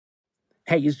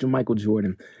Hey, it's Jermichael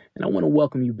Jordan, and I want to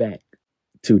welcome you back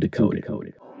to Decoded.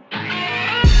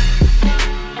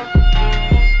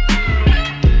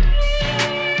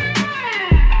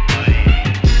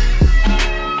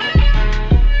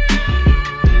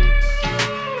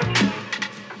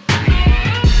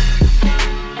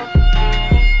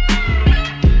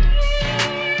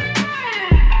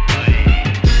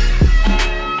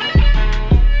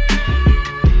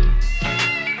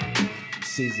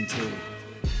 Season 2.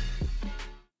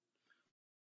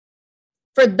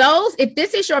 For those, if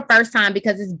this is your first time,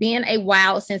 because it's been a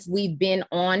while since we've been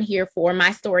on here for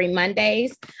My Story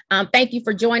Mondays, thank you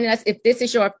for joining us. If this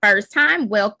is your first time,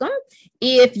 welcome.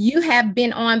 If you have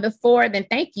been on before, then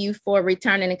thank you for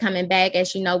returning and coming back.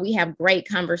 As you know, we have great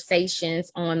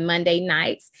conversations on Monday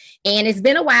nights. And it's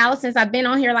been a while since I've been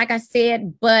on here, like I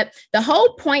said, but the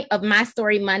whole point of My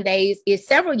Story Mondays is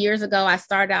several years ago, I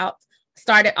started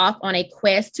off on a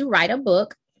quest to write a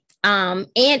book. And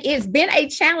it's been a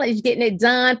challenge getting it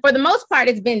done. For the most part,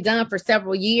 it's been done for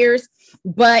several years,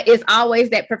 but it's always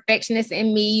that perfectionist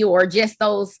in me, or just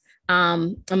those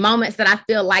moments that I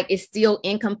feel like it's still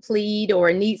incomplete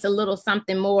or needs a little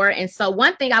something more. And so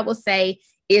one thing I will say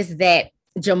is that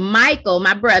Jermichael,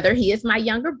 my brother, he is my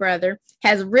younger brother,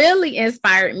 has really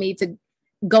inspired me to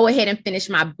go ahead and finish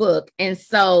my book. And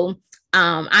so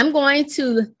I'm going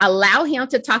to allow him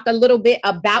to talk a little bit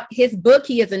about his book.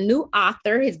 He is a new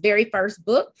author, his very first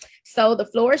book. So the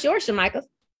floor is yours, Jermichael.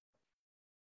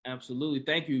 Absolutely.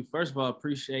 Thank you. First of all,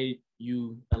 appreciate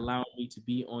you allowing me to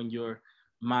be on your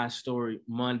My Story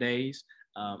Mondays.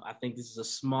 I think this is a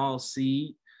small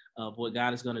seed of what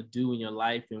God is going to do in your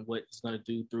life and what He's going to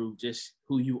do through just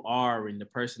who you are and the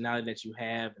personality that you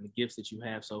have and the gifts that you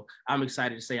have. So I'm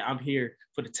excited to say I'm here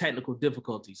for the technical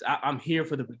difficulties. I'm here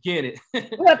for the beginning.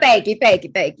 Well, thank you.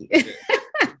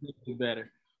 Better.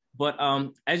 But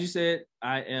as you said,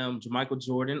 I am Jermichael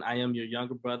Jordan. I am your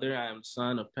younger brother. I am the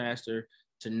son of Pastor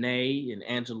Tanae and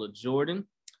Angela Jordan,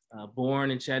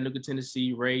 born in Chattanooga,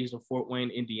 Tennessee, raised in Fort Wayne,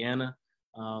 Indiana.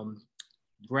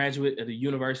 Graduate of the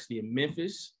University of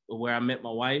Memphis, where I met my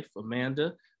wife,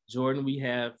 Amanda Jordan. We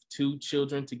have two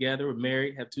children together. We're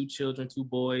married, have two children, two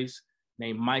boys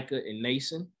named Micah and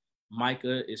Nason.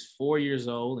 Micah is 4 years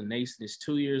old and Nason is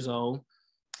 2 years old.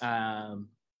 I'm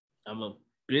a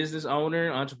business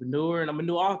owner, entrepreneur, and I'm a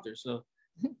new author. So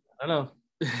I don't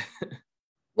know.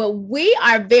 Well, we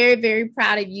are very, very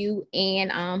proud of you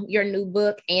and your new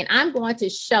book, and I'm going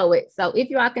to show it. So if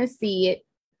you all can see it,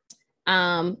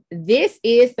 this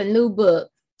is the new book.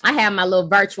 I have my little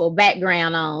virtual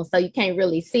background on, so you can't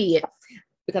really see it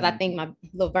because I think my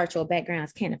little virtual background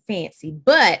is kind of fancy,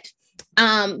 but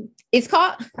it's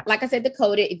called, like I said,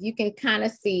 Decoded. If you can kind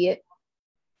of see it,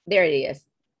 there it is.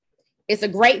 It's a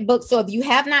great book. So if you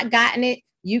have not gotten it,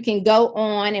 you can go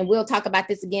on, and we'll talk about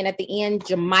this again at the end,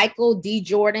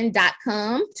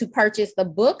 JermichaelDJordan.com to purchase the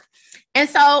book. And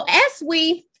so as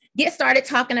we get started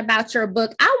talking about your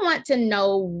book, I want to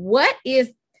know, what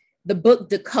is the book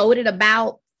Decoded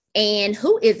about and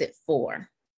who is it for?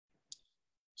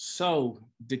 So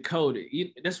Decoded,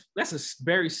 that's a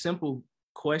very simple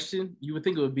question. You would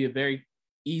think it would be a very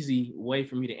easy way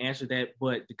for me to answer that,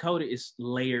 but Decoded is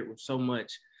layered with so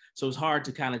much. So it's hard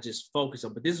to kind of just focus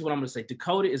on, but this is what I'm going to say.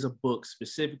 Decoded is a book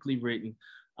specifically written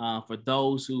for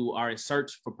those who are in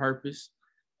search for purpose.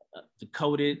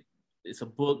 Decoded, it's a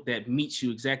book that meets you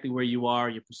exactly where you are,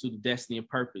 your pursuit of destiny and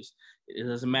purpose. It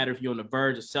doesn't matter if you're on the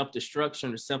verge of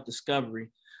self-destruction or self-discovery.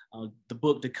 The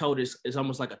book Decoded is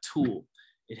almost like a tool.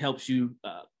 It helps you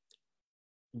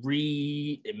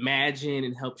reimagine,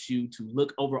 and helps you to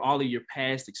look over all of your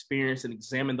past experience and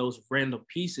examine those random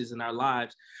pieces in our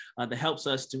lives that helps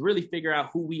us to really figure out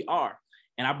who we are.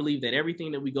 And I believe that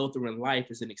everything that we go through in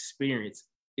life is an experience.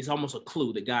 It's almost a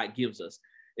clue that God gives us.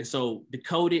 And so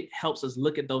Decoded helps us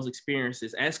look at those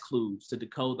experiences as clues to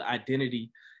decode the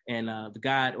identity and the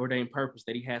God-ordained purpose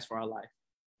that He has for our life.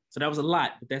 So that was a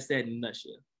lot, but that's that in a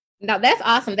nutshell. No, that's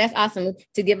awesome. That's awesome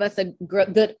to give us a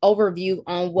good overview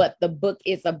on what the book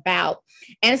is about.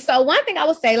 And so one thing I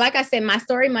will say, like I said, My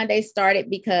Story Monday started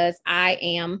because I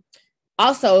am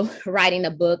also writing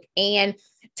a book. And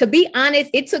to be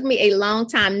honest, it took me a long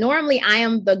time. Normally, I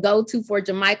am the go-to for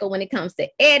Jermichael when it comes to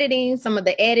editing, some of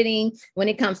the editing, when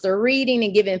it comes to reading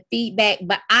and giving feedback.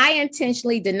 But I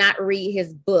intentionally did not read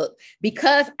his book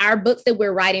because our books that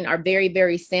we're writing are very,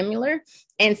 very similar.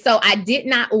 And so I did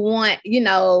not want,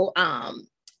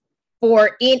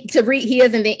 for it to read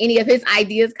his and then any of his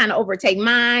ideas kind of overtake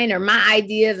mine or my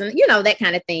ideas and, that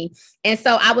kind of thing. And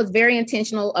so I was very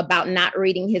intentional about not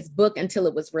reading his book until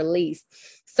it was released.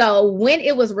 So when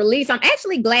it was released, I'm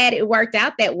actually glad it worked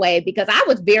out that way because I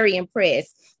was very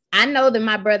impressed. I know that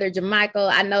my brother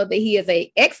Jermichael, I know that he is an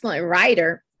excellent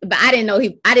writer, but I didn't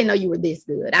know you were this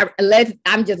good.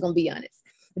 I'm just gonna be honest.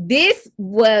 This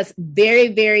was very,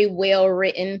 very well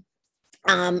written.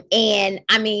 And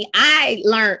I mean, I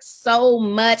learned so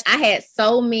much. I had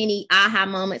so many aha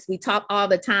moments. We talk all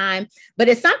the time, but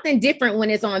it's something different when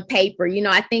it's on paper. You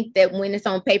know, I think that when it's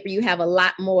on paper, you have a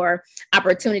lot more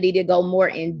opportunity to go more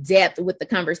in depth with the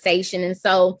conversation. And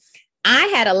so I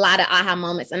had a lot of aha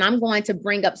moments, and I'm going to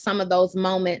bring up some of those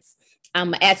moments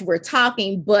as we're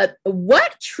talking. But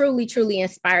what truly, truly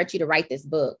inspired you to write this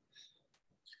book?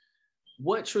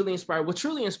 What truly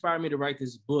inspired me to write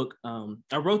this book,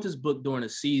 I wrote this book during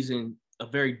a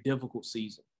very difficult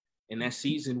season. And that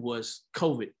season was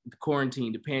COVID, the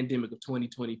quarantine, the pandemic of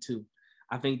 2022.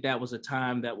 I think that was a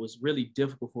time that was really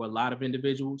difficult for a lot of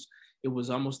individuals. It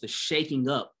was almost the shaking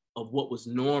up of what was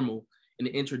normal and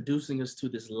introducing us to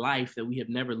this life that we have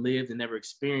never lived and never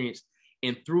experienced.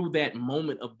 And through that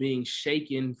moment of being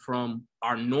shaken from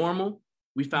our normal,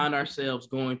 we found ourselves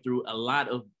going through a lot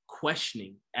of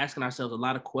questioning, asking ourselves a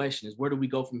lot of questions. Where do we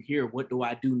go from here? What do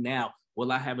I do now?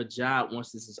 Will I have a job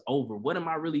once this is over? What am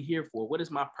I really here for? What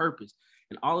is my purpose?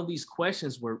 And all of these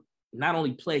questions were not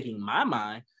only plaguing my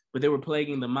mind, but they were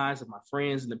plaguing the minds of my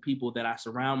friends and the people that I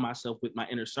surround myself with, my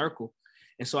inner circle.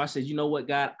 And so I said, you know what,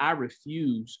 God, I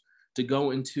refuse to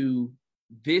go into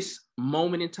this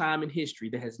moment in time in history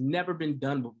that has never been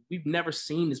done, but we've never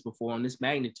seen this before on this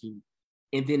magnitude,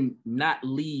 and then not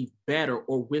leave better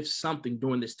or with something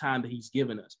during this time that he's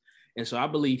given us. And so I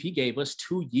believe he gave us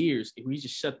 2 years and we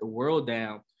just shut the world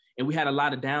down, and we had a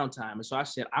lot of downtime. And so I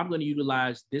said, I'm going to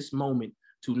utilize this moment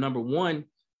to, number one,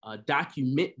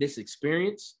 document this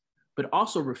experience, but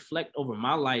also reflect over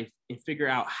my life and figure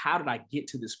out, how did I get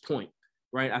to this point,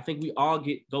 right? I think we all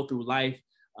go through life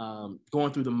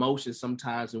going through the motions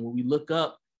sometimes. And when we look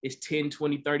up, it's 10,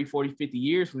 20, 30, 40, 50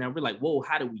 years from now, we're like, whoa,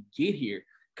 how did we get here?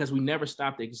 Because we never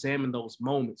stopped to examine those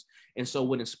moments. And so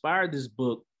what inspired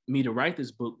me to write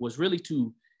this book was really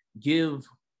to give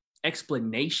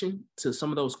explanation to some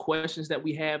of those questions that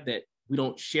we have that we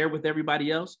don't share with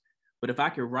everybody else. But if I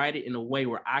could write it in a way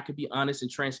where I could be honest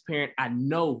and transparent, I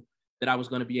know that I was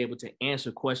going to be able to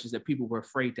answer questions that people were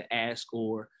afraid to ask,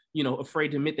 or, you know, afraid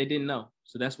to admit they didn't know.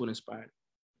 So that's what inspired it.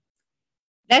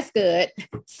 That's good.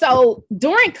 So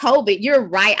during COVID, you're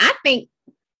right. I think,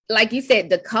 like you said,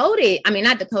 COVID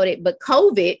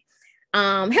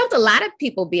helped a lot of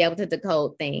people be able to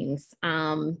decode things.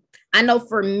 I know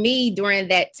for me during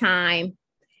that time,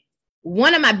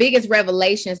 one of my biggest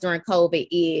revelations during COVID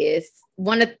is,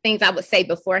 one of the things I would say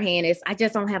beforehand is, I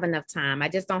just don't have enough time. I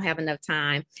just don't have enough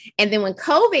time. And then when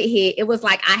COVID hit, it was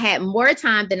like I had more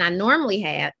time than I normally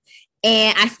have.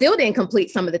 And I still didn't complete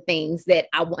some of the things that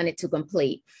I wanted to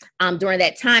complete during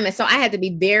that time. And so I had to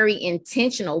be very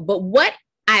intentional. But what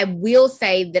I will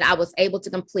say that I was able to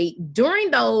complete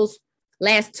during these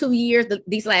last 2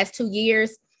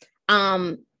 years,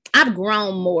 I've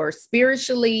grown more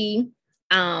spiritually,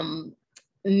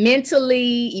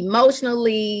 mentally,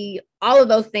 emotionally, all of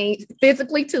those things,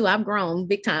 physically too. I've grown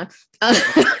big time.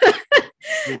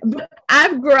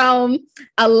 I've grown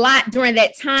a lot during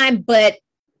that time, but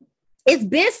it's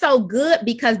been so good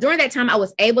because during that time I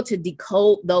was able to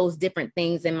decode those different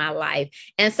things in my life.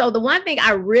 And so the one thing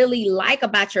I really like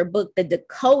about your book, The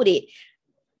Decoded,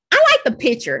 I like the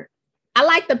picture.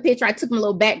 I took my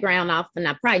little background off, and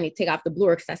I probably need to take off the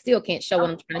blur because I still can't show what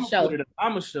I'm trying to show.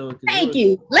 I'm going to show it. Thank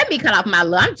you. Let me cut off my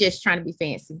look. I'm just trying to be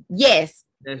fancy. Yes.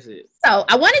 That's it. So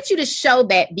I wanted you to show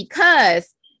that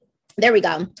because, there we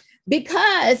go.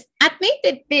 Because I think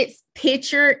that this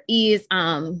picture is,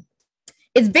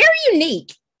 it's very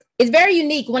unique. It's very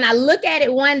unique. When I look at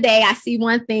it one day, I see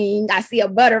one thing. I see a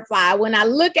butterfly. When I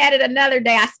look at it another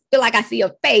day, I feel like I see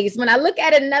a face. When I look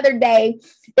at it another day,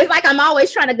 it's like I'm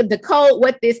always trying to decode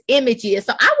what this image is.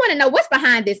 So I want to know what's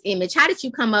behind this image. How did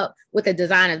you come up with the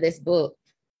design of this book?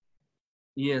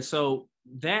 Yeah, so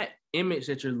that image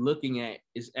that you're looking at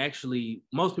is actually,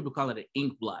 most people call it an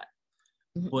ink blot,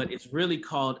 but it's really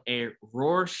called a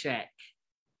Rorschach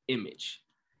image.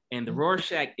 And the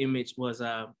Rorschach image was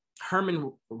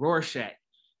Hermann Rorschach.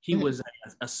 He was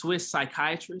a Swiss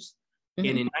psychiatrist. And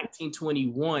in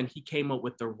 1921, he came up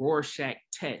with the Rorschach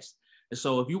test. And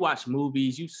so if you watch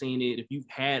movies, you've seen it. If you've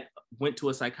went to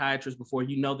a psychiatrist before,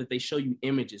 you know that they show you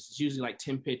images. It's usually like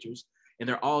 10 pictures, and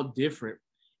they're all different.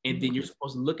 And then you're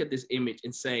supposed to look at this image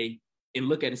and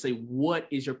look at it and say, what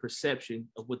is your perception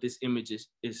of what this image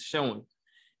is showing?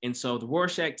 And so the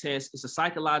Rorschach test is a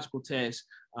psychological test,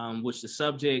 which the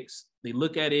subjects, they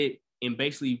look at it, and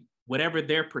basically whatever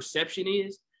their perception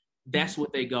is, that's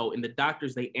what they go. And the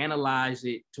doctors, they analyze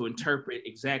it to interpret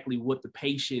exactly what the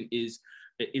patient is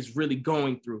is really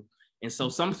going through. And so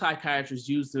some psychiatrists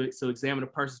use it to examine a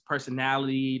person's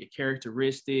personality, the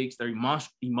characteristics, their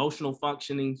emotional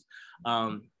functionings.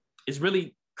 It's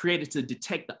really created to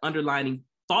detect the underlying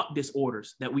thought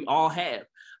disorders that we all have.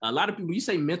 A lot of people, when you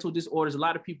say mental disorders, a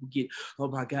lot of people get, oh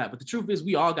my God, but the truth is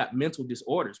we all got mental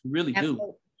disorders. We really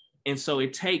do. And so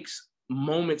it takes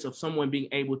moments of someone being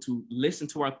able to listen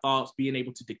to our thoughts, being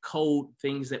able to decode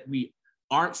things that we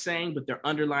aren't saying, but they're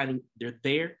underlining, they're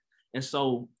there. And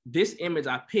so this image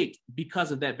I picked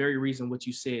because of that very reason, what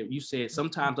you said. You said,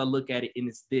 sometimes I look at it and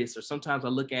it's this, or sometimes I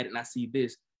look at it and I see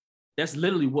this. That's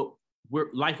literally what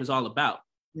life is all about.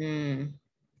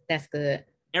 That's good.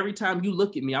 Every time you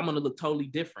look at me, I'm going to look totally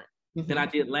different than I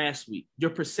did last week.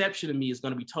 Your perception of me is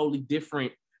going to be totally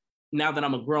different now that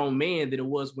I'm a grown man than it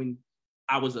was when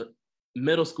I was a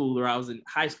middle schooler, I was in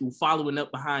high school following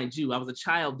up behind you. I was a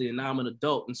child then, now I'm an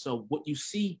adult. And so what you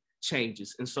see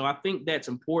changes. And so I think that's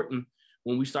important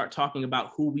when we start talking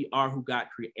about who we are, who God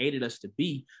created us to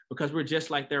be, because we're just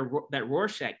like that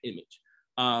Rorschach image.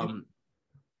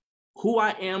 Who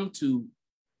I am to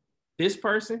this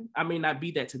person, I may not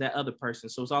be that to that other person.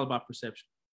 So it's all about perception.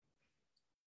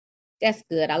 That's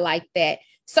good. I like that.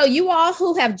 So you all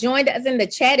who have joined us in the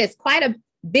chat, is quite a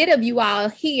bit of you all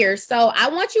here. So I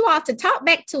want you all to talk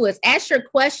back to us. Ask your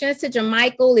questions to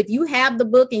Jermichael. If you have the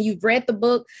book and you've read the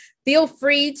book, feel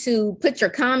free to put your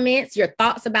comments, your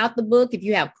thoughts about the book. If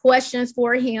you have questions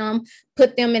for him,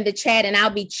 put them in the chat, and I'll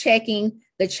be checking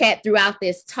the chat throughout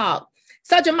this talk.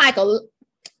 So Jermichael,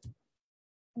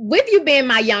 with you being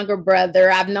my younger brother,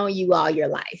 I've known you all your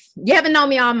life. You haven't known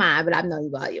me all mine, but I've known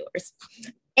you all yours.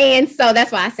 And so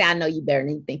that's why I say I know you better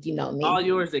than you think you know me. All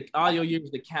your years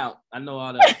to count. I know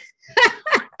all that.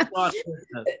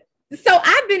 So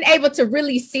I've been able to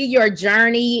really see your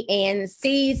journey and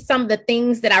see some of the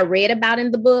things that I read about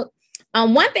in the book.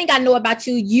 One thing I know about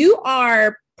you, you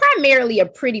are primarily a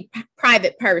pretty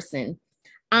private person.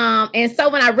 And so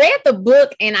when I read the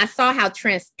book and I saw how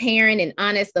transparent and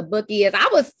honest the book is,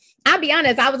 I'll be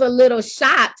honest, I was a little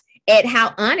shocked at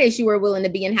how honest you were willing to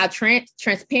be and how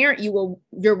transparent you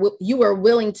were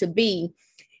willing to be.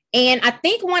 And I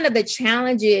think one of the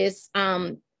challenges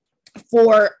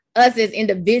for us as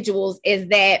individuals is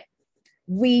that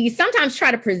we sometimes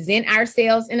try to present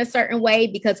ourselves in a certain way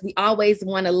because we always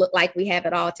want to look like we have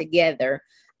it all together,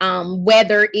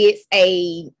 whether it's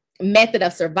a method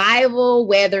of survival,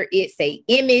 whether it's a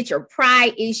image or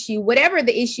pride issue, whatever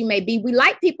the issue may be. We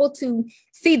like people to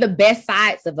see the best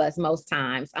sides of us most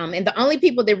times. And the only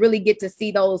people that really get to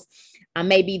see those,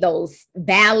 maybe those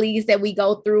valleys that we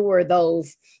go through, or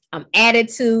those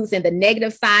attitudes and the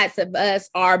negative sides of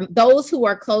us, are those who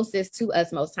are closest to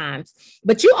us most times.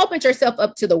 But you opened yourself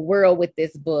up to the world with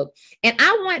this book. And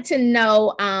I want to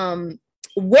know,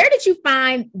 where did you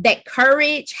find that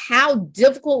courage? How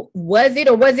difficult was it,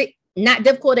 or was it not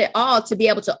difficult at all to be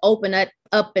able to open it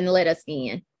up and let us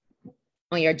in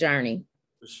on your journey?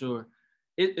 For sure.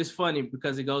 It's funny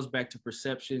because it goes back to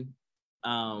perception.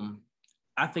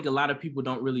 I think a lot of people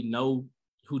don't really know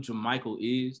who Jermichael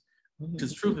is,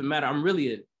 because truth of the matter, I'm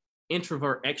really an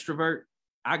introvert, extrovert.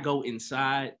 I go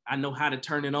inside. I know how to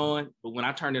turn it on, but when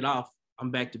I turn it off,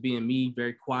 I'm back to being me,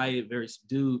 very quiet, very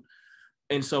subdued.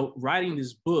 And so writing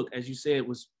this book, as you said,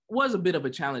 was a bit of a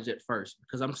challenge at first,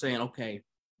 because I'm saying, okay,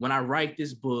 when I write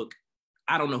this book,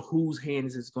 I don't know whose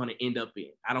hands it's going to end up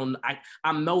in.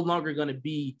 I'm no longer going to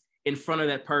be in front of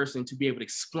that person to be able to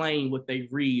explain what they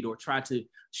read or try to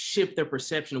shift their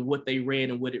perception of what they read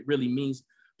and what it really means.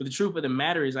 But the truth of the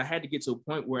matter is I had to get to a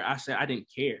point where I said I didn't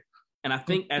care. And I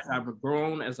think as I've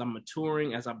grown, as I'm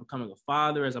maturing, as I'm becoming a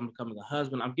father, as I'm becoming a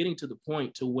husband, I'm getting to the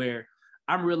point to where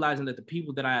I'm realizing that the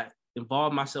people that I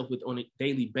involve myself with on a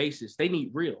daily basis, they need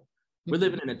real. We're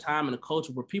living in a time and a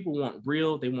culture where people want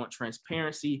real, they want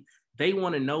transparency. They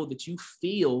want to know that you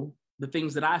feel the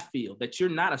things that I feel, that you're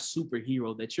not a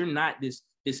superhero, that you're not this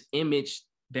image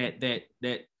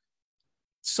that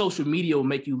social media will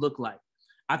make you look like.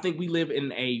 I think we live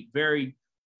in a very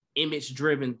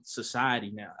image-driven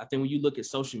society now. I think when you look at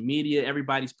social media,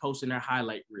 everybody's posting their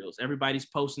highlight reels, everybody's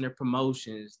posting their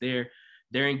promotions, their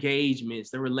engagements,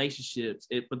 their relationships.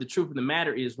 But the truth of the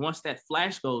matter is, once that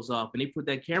flash goes off and they put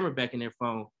that camera back in their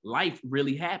phone, life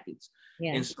really happens.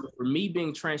 Yeah. And so for me,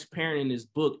 being transparent in this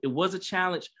book, it was a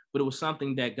challenge, but it was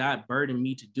something that God burdened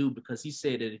me to do, because he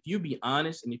said that if you be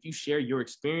honest and if you share your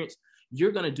experience,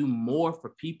 you're going to do more for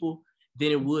people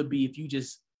than it would be if you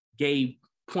just gave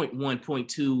 0.1,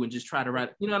 0.2 and just try to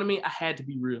write, you know what I mean? I had to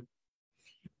be real.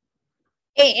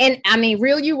 And I mean,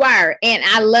 real you are. And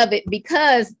I love it,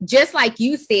 because just like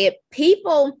you said,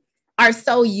 people are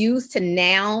so used to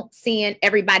now seeing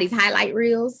everybody's highlight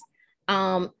reels.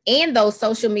 and those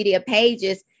social media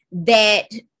pages that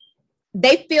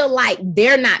they feel like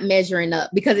they're not measuring up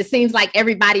because it seems like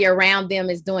everybody around them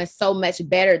is doing so much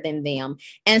better than them.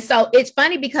 And so it's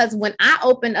funny because when I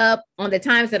open up on the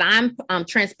times that I'm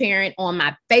transparent on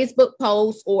my Facebook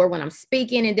posts or when I'm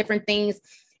speaking and different things,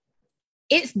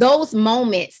 it's those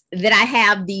moments that I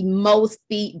have the most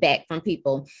feedback from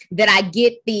people that I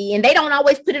get and they don't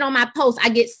always put it on my post. I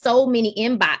get so many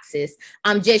inboxes.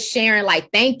 I'm just sharing like,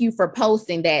 thank you for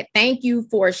posting that. Thank you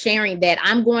for sharing that.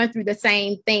 I'm going through the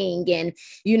same thing. And,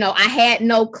 you know, I had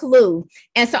no clue.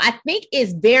 And so I think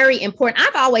it's very important.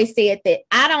 I've always said that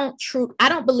I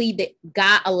don't believe that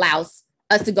God allows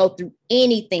us to go through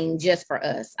anything just for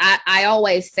us. I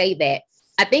always say that.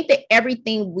 I think that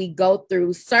everything we go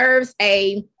through serves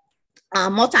a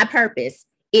multi-purpose.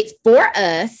 It's for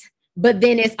us, but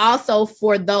then it's also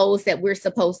for those that we're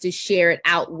supposed to share it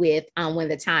out with when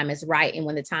the time is right and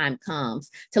when the time comes,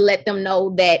 to let them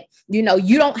know that, you know,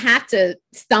 you don't have to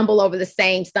stumble over the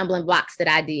same stumbling blocks that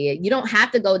I did. You don't have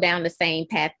to go down the same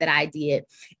path that I did.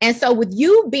 And so with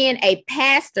you being a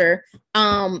pastor,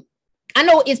 I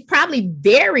know it's probably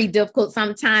very difficult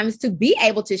sometimes to be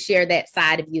able to share that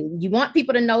side of you. You want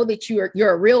people to know that you're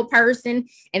a real person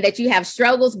and that you have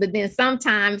struggles, but then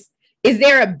sometimes is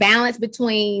there a balance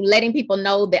between letting people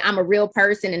know that I'm a real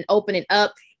person and opening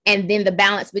up, and then the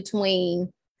balance between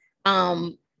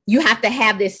you have to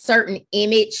have this certain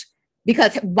image,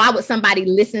 because why would somebody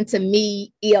listen to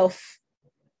me if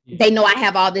they know I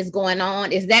have all this going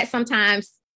on? Is that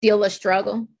sometimes still a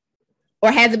struggle?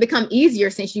 Or has it become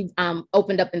easier since you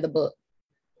opened up in the book?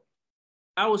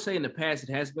 I would say in the past, it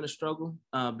has been a struggle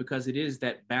because it is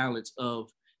that balance of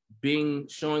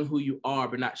showing who you are,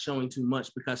 but not showing too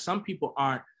much, because some people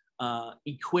aren't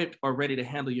equipped or ready to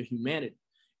handle your humanity.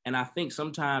 And I think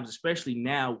sometimes, especially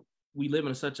now, we live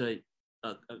in such a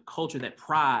culture that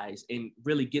prides and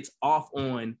really gets off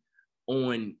on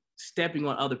stepping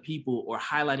on other people or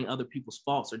highlighting other people's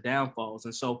faults or downfalls.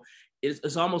 And so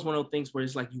it's almost one of those things where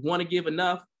it's like you want to give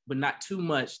enough, but not too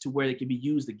much to where it can be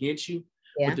used against you.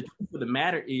 Yeah. But the truth of the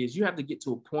matter is you have to get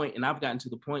to a point, and I've gotten to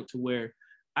the point to where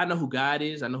I know who God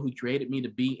is. I know who he created me to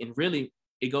be. And really,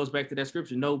 it goes back to that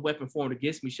scripture, no weapon formed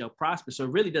against me shall prosper. So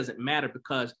it really doesn't matter,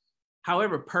 because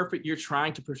however perfect you're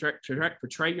trying to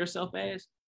portray yourself as,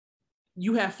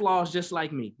 you have flaws just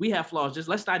like me. We have flaws.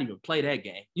 Let's not even play that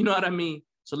game. You know what I mean?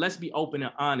 So let's be open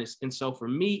and honest. And so for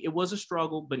me, it was a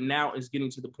struggle, but now it's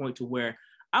getting to the point to where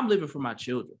I'm living for my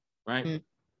children, right? Mm.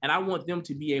 And I want them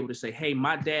to be able to say, hey,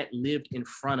 my dad lived in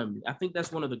front of me. I think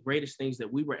that's one of the greatest things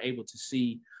that we were able to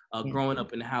see growing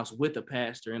up in the house with a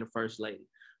pastor and a first lady,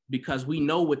 because we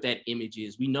know what that image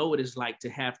is. We know what it's like to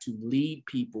have to lead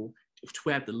people, to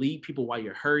have to lead people while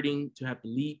you're hurting, to have to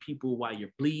lead people while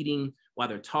you're bleeding, while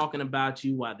they're talking about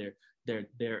you, while they're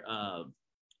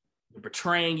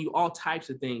betraying you, all types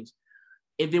of things.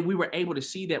 And then we were able to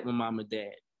see that with mom and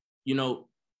dad. You know,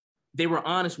 they were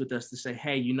honest with us to say,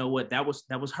 hey, you know what, that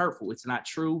was hurtful. It's not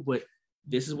true, but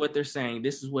this is what they're saying.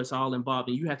 This is what's all involved.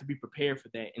 And you have to be prepared for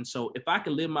that. And so if I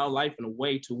can live my life in a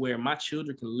way to where my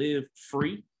children can live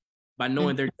free by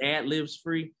knowing their dad lives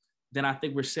free, then I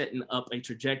think we're setting up a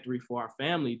trajectory for our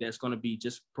family that's going to be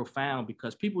just profound,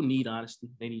 because people need honesty.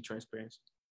 They need transparency.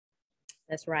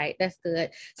 That's right. That's good.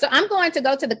 So I'm going to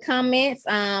go to the comments.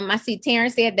 I see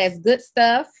Terrence said, that's good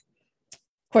stuff.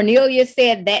 Cornelia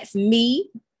said, that's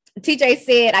me. TJ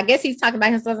said, I guess he's talking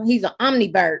about himself. He's an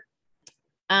omnivert.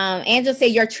 Angela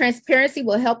said, your transparency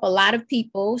will help a lot of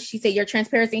people. She said, your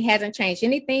transparency hasn't changed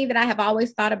anything that I have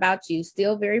always thought about you.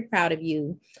 Still very proud of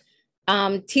you.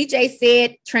 TJ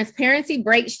said, transparency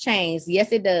breaks chains.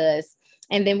 Yes, it does.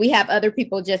 And then we have other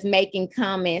people just making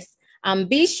comments.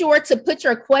 Be sure to put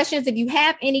your questions. If you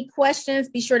have any questions,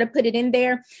 be sure to put it in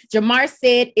there. Jamar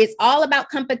said, it's all about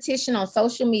competition on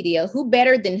social media. Who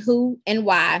better than who and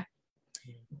why?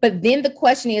 But then the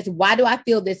question is, why do I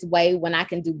feel this way when I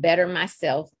can do better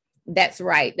myself? That's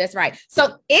right. That's right.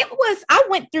 So I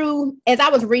went through, as I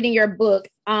was reading your book,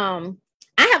 I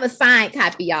have a signed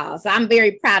copy, y'all. So I'm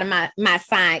very proud of my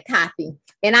signed copy.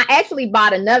 And I actually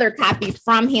bought another copy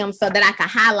from him so that I could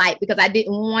highlight, because I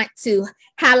didn't want to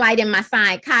highlight in my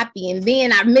signed copy. And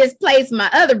then I misplaced my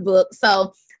other book.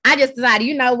 So I just decided,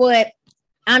 you know what?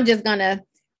 I'm just going to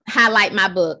highlight my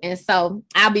book. And so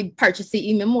I'll be purchasing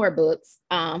even more books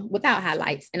without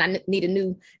highlights. And I need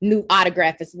a new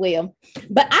autograph as well.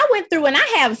 But I went through and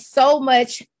I have so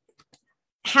much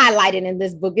highlighted in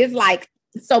this book. It's like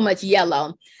so much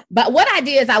yellow. But what I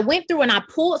did is I went through and I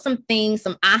pulled some things,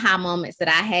 some aha moments that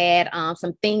I had,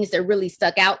 some things that really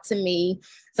stuck out to me,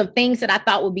 some things that I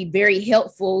thought would be very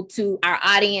helpful to our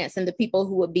audience and the people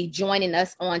who would be joining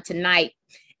us on tonight.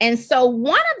 And so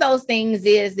one of those things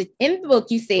is that in the book,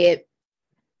 you said,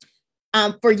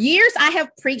 for years, I have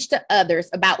preached to others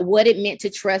about what it meant to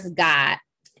trust God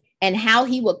and how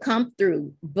he would come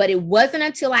through. But it wasn't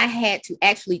until I had to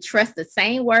actually trust the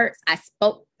same words I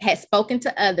had spoken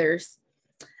to others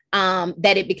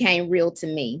that it became real to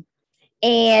me.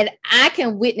 And I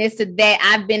can witness to that.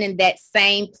 I've been in that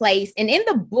same place. And in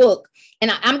the book,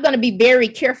 and I'm going to be very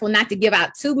careful not to give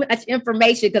out too much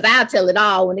information because I'll tell it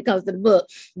all when it comes to the book,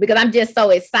 because I'm just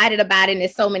so excited about it. And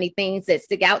there's so many things that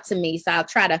stick out to me. So I'll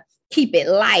try to keep it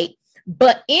light.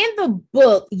 But in the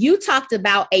book, you talked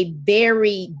about a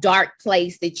very dark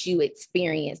place that you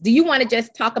experienced. Do you want to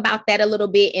just talk about that a little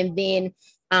bit and then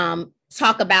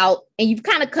talk about, and you've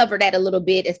kind of covered that a little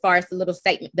bit as far as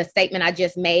the statement I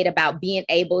just made about being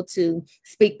able to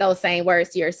speak those same words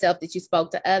to yourself that you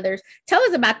spoke to others. Tell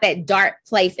us about that dark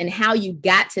place and how you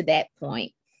got to that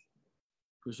point.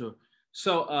 For sure.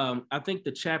 So I think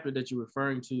the chapter that you're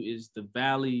referring to is the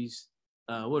valleys.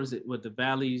 What is it? What the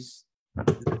valleys? What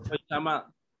are you talking about?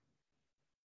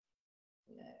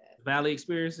 Valley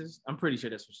experiences? I'm pretty sure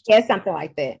that's what you're talking about. Something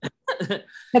like that.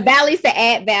 The valleys to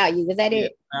add value. Is that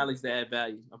it? Valleys to add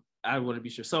value. I want to be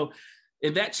sure. So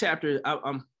in that chapter,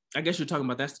 I guess you're talking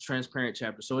about, that's the transparent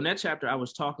chapter. So in that chapter, I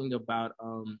was talking about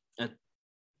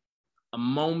a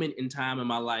moment in time in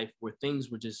my life where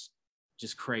things were just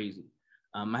crazy.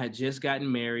 I had just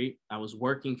gotten married. I was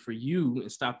working for you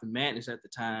and Stop the Madness at the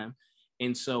time.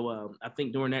 And so I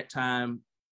think during that time,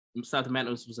 Stop the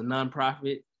Madness was a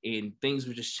nonprofit, and things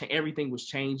were just, everything was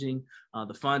changing.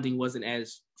 The funding wasn't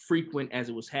as frequent as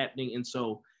it was happening. And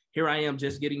so here I am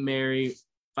just getting married,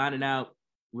 finding out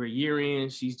we're a year in.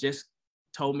 She's just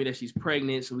told me that she's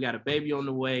pregnant. So we got a baby on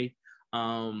the way.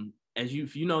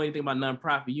 If you know anything about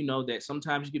nonprofit, you know that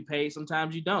sometimes you get paid,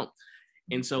 sometimes you don't.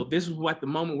 And so this was what the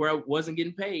moment where I wasn't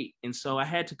getting paid. And so I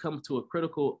had to come to a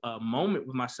critical moment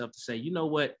with myself to say, you know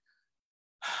what,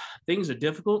 things are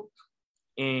difficult.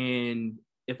 And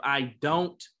if I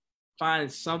don't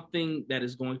find something that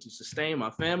is going to sustain my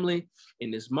family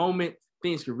in this moment,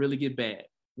 things could really get bad.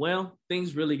 Well,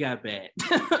 things really got bad.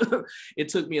 It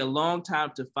took me a long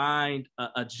time to find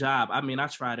a job. I mean, I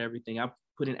tried everything. I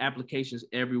put in applications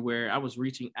everywhere. I was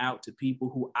reaching out to people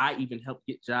who I even helped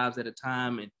get jobs at a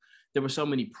time. And there were so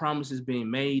many promises being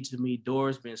made to me,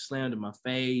 doors being slammed in my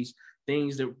face,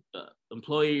 things that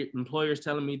employers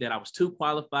telling me that I was too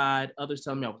qualified, others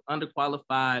telling me I was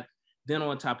underqualified. Then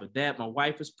on top of that, my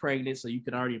wife is pregnant, so you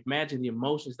can already imagine the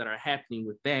emotions that are happening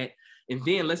with that. And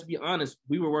then let's be honest,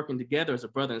 we were working together as a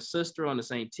brother and sister on the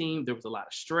same team. There was a lot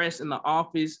of stress in the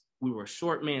office. We were a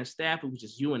short man staff. It was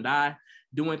just you and I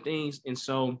doing things. And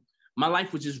so my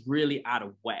life was just really out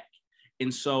of whack.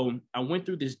 And so I went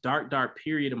through this dark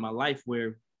period in my life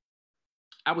where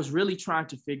I was really trying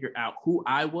to figure out who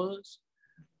I was,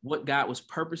 what God was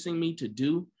purposing me to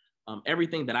do.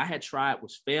 Everything that I had tried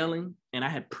was failing, and I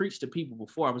had preached to people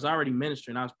before. I was already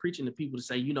ministering. I was preaching to people to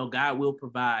say, you know, God will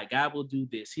provide. God will do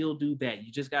this. He'll do that.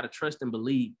 You just got to trust and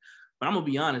believe. But I'm going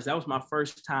to be honest, that was my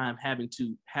first time having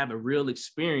to have a real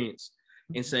experience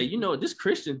and say, you know, this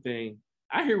Christian thing,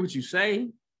 I hear what you say.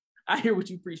 I hear what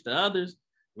you preach to others,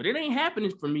 but it ain't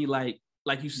happening for me like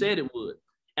you said it would.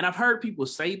 And I've heard people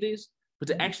say this, but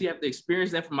to actually have to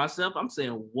experience that for myself, I'm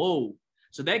saying, whoa.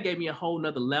 So that gave me a whole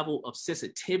nother level of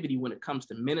sensitivity when it comes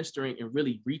to ministering and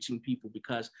really reaching people,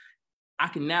 because I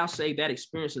can now say that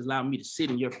experience has allowed me to sit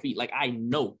in your feet. Like, I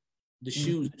know the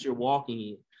shoes that you're walking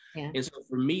in. Yeah. And so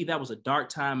for me, that was a dark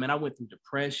time, and I went through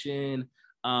depression.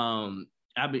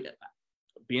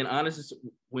 Being honest,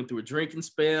 went through a drinking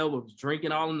spell, was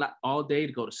drinking all day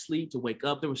to go to sleep, to wake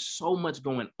up. There was so much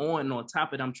going on. And on top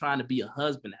of it, I'm trying to be a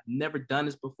husband. I've never done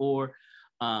this before.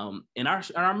 And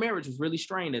our marriage was really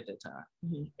strained at that time.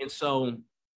 Mm-hmm. And so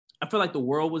I feel like the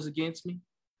world was against me.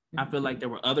 Mm-hmm. I feel like there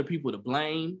were other people to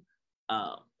blame.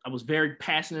 I was very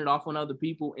passionate off on other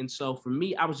people. And so for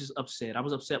me, I was just upset. I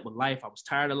was upset with life. I was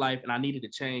tired of life, and I needed to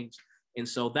change. And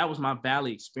so that was my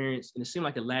valley experience. And it seemed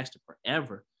like it lasted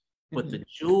forever. But the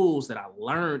jewels that I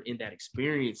learned in that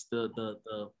experience,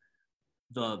 the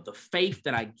faith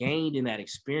that I gained in that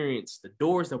experience, the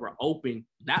doors that were open,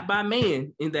 not by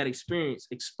man, in that experience,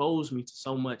 exposed me to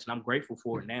so much. And I'm grateful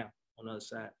for it now on the other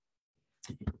side.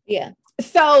 Yeah.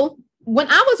 So when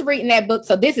I was reading that book,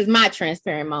 so this is my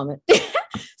transparent moment.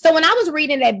 So when I was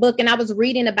reading that book and I was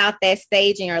reading about that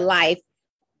stage in your life,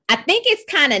 I think it's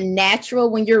kind of natural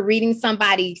when you're reading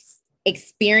somebody's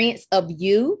experience of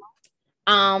you,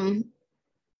 to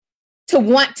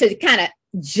want to kind of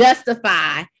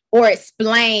justify or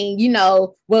explain, you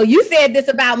know, well, you said this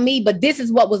about me, but this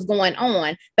is what was going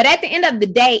on. But at the end of the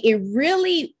day, it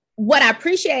really what I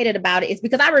appreciated about it is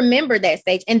because I remember that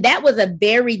stage, and that was a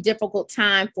very difficult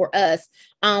time for us.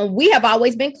 We have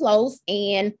always been close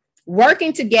and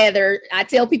working together. I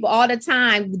tell people all the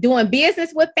time, doing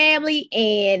business with family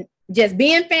and just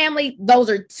being family, those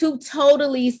are two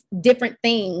totally different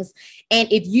things.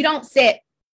 And if you don't set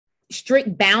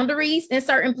strict boundaries in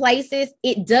certain places,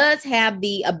 it does have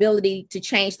the ability to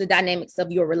change the dynamics of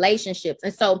your relationships.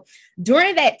 And so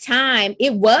during that time,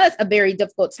 it was a very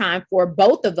difficult time for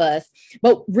both of us.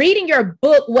 But reading your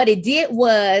book, what it did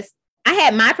was I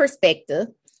had my perspective,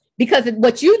 because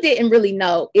what you didn't really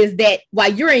know is that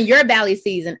while you're in your valley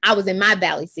season, I was in my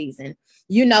valley season.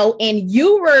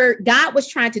 And God was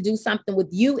trying to do something with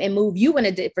you and move you in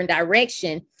a different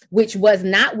direction, which was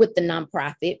not with the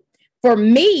nonprofit. For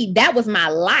me, that was my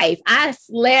life. I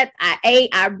slept, I ate,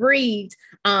 I breathed,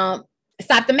 Stop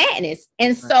the Madness.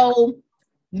 And so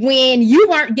when you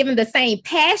weren't given the same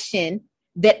passion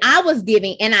that I was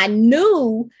giving, and I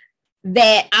knew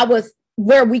that I was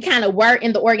where we kind of were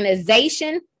in the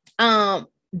organization,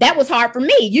 that was hard for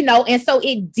me, and so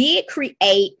it did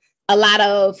create a lot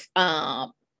of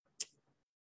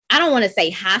I don't want to say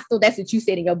hostile. That's what you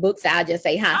said in your book, so I'll just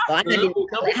say hostile.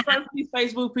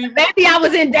 Facebook people. Maybe I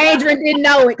was in danger and didn't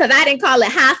know it because I didn't call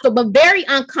it hostile, but very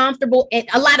uncomfortable and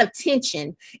a lot of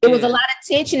tension. It was a lot of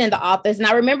tension in the office. And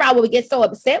I remember I would get so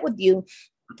upset with you.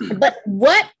 But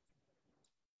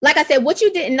like I said, what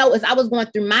you didn't know is I was going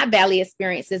through my valley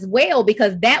experience as well,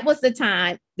 because that was the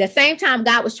same time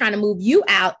God was trying to move you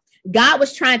out. God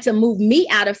was trying to move me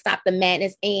out of Stop the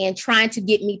Madness and trying to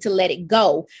get me to let it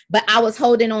go. But I was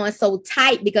holding on so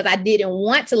tight because I didn't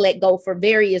want to let go for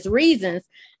various reasons.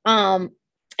 And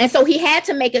so he had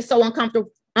to make it so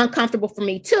uncomfortable for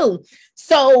me too.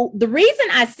 So the reason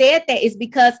I said that is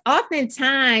because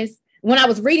oftentimes when I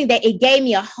was reading that, it gave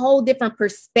me a whole different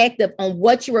perspective on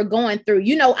what you were going through.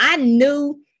 I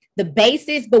knew the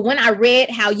basis, but when I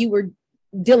read how you were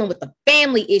dealing with the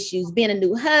family issues, being a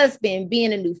new husband,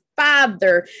 being a new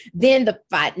father, then the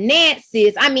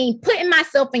finances, putting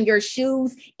myself in your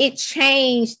shoes, it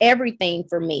changed everything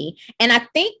for me. And I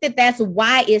think that that's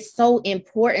why it's so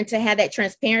important to have that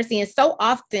transparency. And so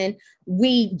often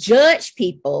we judge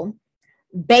people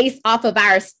based off of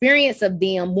our experience of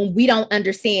them when we don't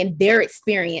understand their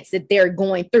experience that they're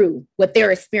going through, what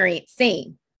they're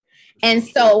experiencing. And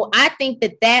so I think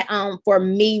that for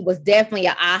me was definitely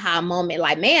an aha moment.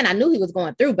 Like, man, I knew he was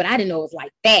going through, but I didn't know it was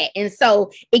like that. And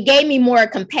so it gave me more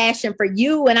compassion for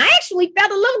you. And I actually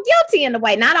felt a little guilty in a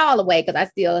way, not all the way, because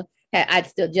I'd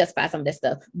still justify some of this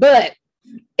stuff, but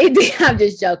I'm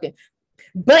just joking.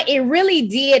 But it really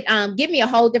did give me a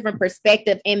whole different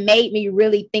perspective and made me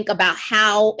really think about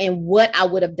how and what I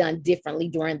would have done differently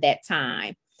during that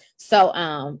time.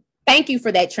 So thank you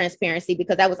for that transparency,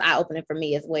 because that was eye-opening for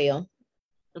me as well.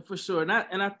 For sure.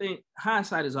 And I think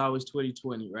hindsight is always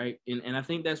 20/20, right? And I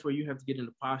think that's where you have to get in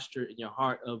the posture in your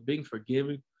heart of being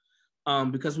forgiving,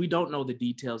 because we don't know the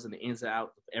details and the ins and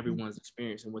outs of everyone's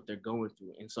experience and what they're going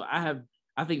through. And so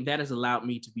I think that has allowed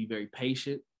me to be very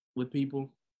patient with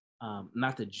people,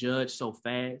 not to judge so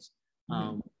fast.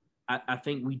 I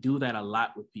think we do that a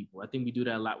lot with people. I think we do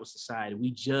that a lot with society. We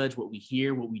judge what we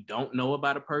hear, what we don't know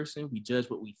about a person. We judge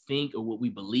what we think or what we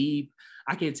believe.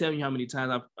 I can't tell you how many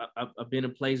times I've been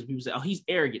in places where people say, oh, he's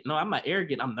arrogant. No, I'm not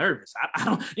arrogant. I'm nervous. I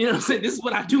don't, what I'm saying? This is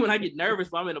what I do when I get nervous,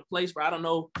 when I'm in a place where I don't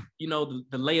know,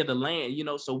 the lay of the land,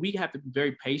 so we have to be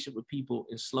very patient with people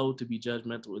and slow to be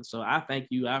judgmental. And so I thank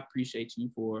you. I appreciate you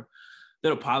for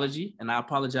the apology. And I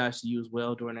apologize to you as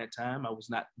well during that time. I was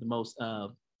not the most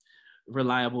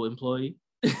reliable employee.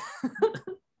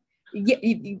 Yeah,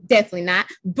 definitely not.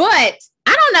 But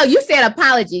I don't know. You said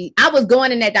apology. I was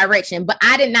going in that direction, but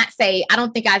I did not say. I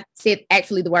don't think I said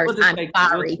actually the words "I'm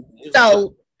sorry."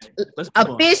 So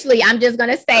officially, I'm just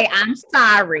gonna say I'm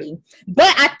sorry.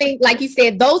 But I think, like you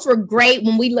said, those were great.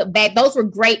 When we look back, those were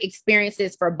great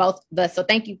experiences for both of us. So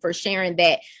thank you for sharing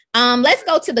that. Let's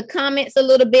go to the comments a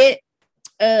little bit.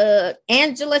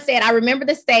 Angela said, "I remember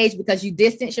the stage because you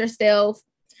distanced yourself."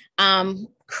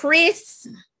 Chris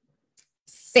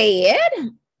said,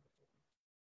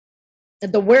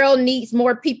 the world needs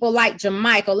more people like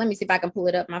Jamichael. Let me see if I can pull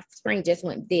it up. My screen just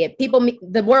went dead.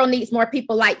 The world needs more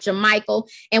people like Jamichael.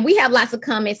 And we have lots of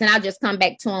comments, and I'll just come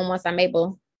back to them once I'm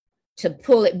able to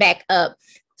pull it back up.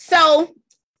 So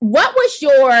what was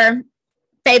your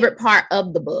favorite part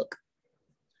of the book?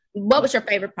 What was your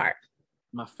favorite part?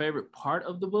 My favorite part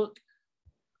of the book?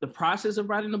 The process of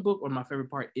writing the book, or my favorite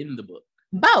part in the book?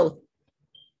 Both.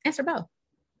 Answer both.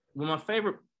 Well, my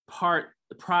favorite part,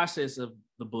 the process of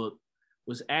the book,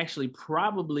 was actually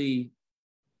probably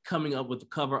coming up with the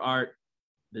cover art,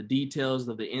 the details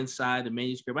of the inside, the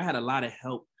manuscript. I had a lot of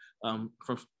help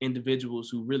from individuals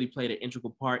who really played an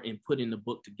integral part in putting the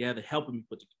book together, helping me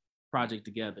put the project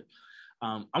together.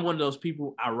 I'm one of those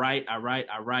people, I write,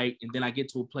 and then I get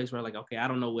to a place where I'm like, okay, I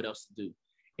don't know what else to do.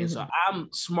 And so I'm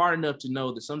smart enough to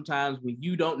know that sometimes when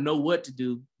you don't know what to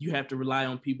do, you have to rely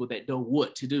on people that know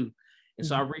what to do. And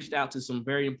so I reached out to some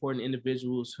very important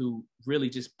individuals who really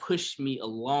just pushed me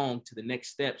along to the next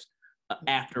steps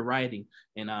after writing.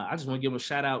 And I just want to give them a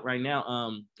shout out right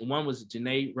now. One was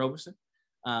Janae Roberson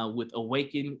with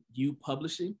Awaken You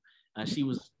Publishing. She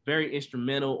was very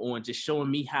instrumental on just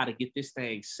showing me how to get this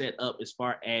thing set up as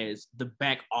far as the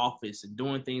back office and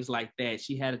doing things like that.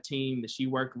 She had a team that she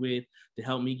worked with to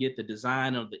help me get the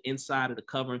design of the inside of the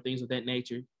cover and things of that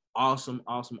nature. Awesome.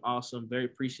 Very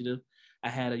appreciative. I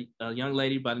had a young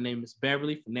lady by the name of Miss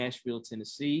Beverly from Nashville,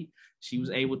 Tennessee. She was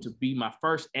able to be my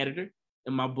first editor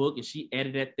in my book, and she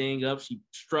edited that thing up. She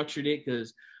structured it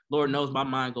because Lord knows my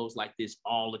mind goes like this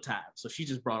all the time. So she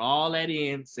just brought all that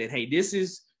in, said, hey,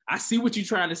 I see what you're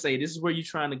trying to say. This is where you're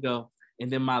trying to go.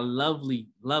 And then my lovely,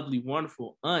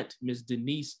 wonderful aunt, Miss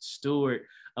Denise Stewart,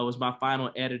 was my final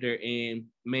editor. And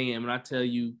man, when I tell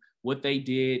you what they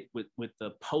did with the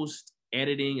post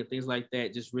editing and things like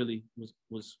that, just really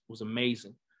was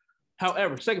amazing.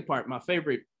 However, second part, my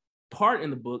favorite part in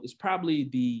the book is probably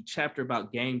the chapter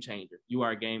about game changer. You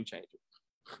are a game changer.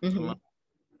 Mm-hmm.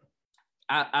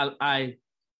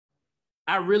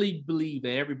 I really believe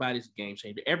that everybody's a game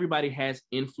changer. Everybody has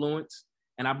influence.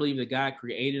 And I believe that God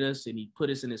created us and he put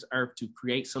us in this earth to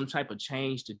create some type of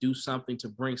change, to do something, to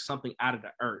bring something out of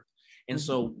the earth. And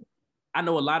so I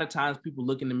know a lot of times people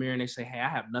look in the mirror and they say, hey, I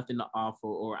have nothing to offer,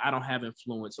 or I don't have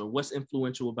influence, or what's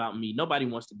influential about me? Nobody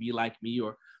wants to be like me,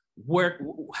 or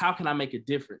how can I make a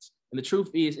difference? And the truth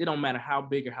is, it don't matter how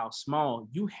big or how small,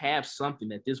 you have something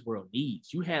that this world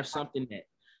needs. You have something that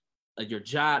your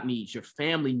job needs, your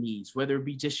family needs, whether it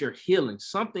be just your healing,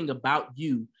 something about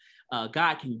you,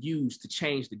 God can use to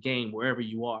change the game wherever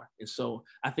you are. And so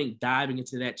I think diving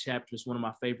into that chapter is one of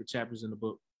my favorite chapters in the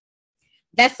book.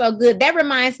 That's so good. That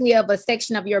reminds me of a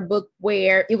section of your book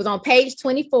where it was on page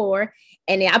 24,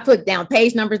 and then I put down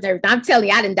page numbers and everything. I'm telling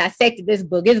you, I didn't dissect this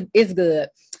book. It's good.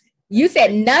 You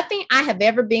said nothing I have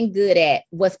ever been good at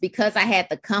was because I had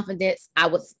the confidence I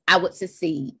would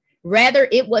succeed. Rather,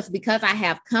 it was because I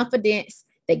have confidence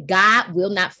that God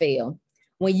will not fail.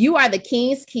 When you are the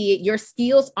king's kid, your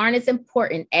skills aren't as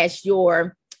important as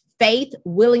your faith,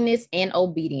 willingness, and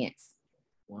obedience.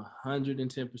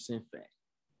 110% fact.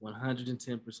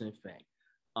 110% fact.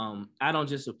 I don't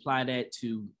just apply that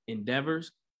to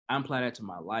endeavors. I apply that to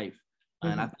my life.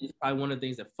 And I think it's probably one of the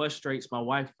things that frustrates my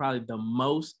wife probably the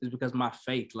most is because my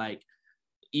faith, like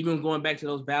even going back to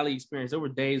those valley experiences, there were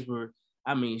days where,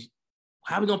 I mean,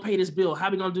 how are we going to pay this bill? How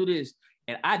are we going to do this?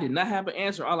 And I did not have an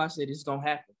answer. All I said, it's going to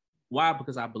happen. Why?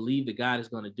 Because I believe that God is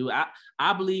going to do it.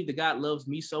 I believe that God loves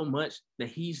me so much that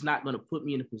he's not going to put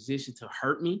me in a position to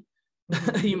hurt me.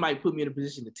 He might put me in a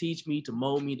position to teach me, to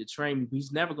mold me, to train me, but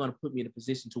he's never going to put me in a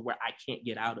position to where I can't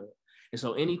get out of it. And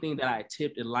so anything that I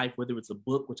attempt in life, whether it's a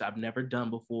book, which I've never done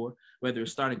before, whether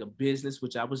it's starting a business,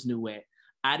 which I was new at,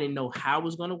 I didn't know how it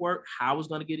was going to work, how I was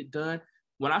going to get it done.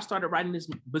 When I started writing this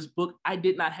book, I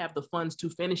did not have the funds to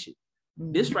finish it.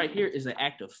 This right here is an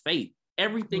act of faith.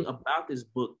 Everything about this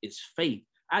book is faith.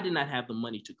 I did not have the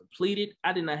money to complete it.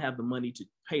 I did not have the money to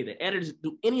pay the editors,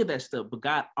 do any of that stuff, but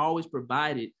God always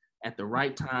provided at the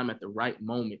right time, at the right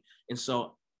moment. And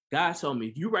so God told me,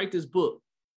 if you write this book,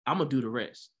 I'm going to do the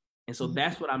rest. And so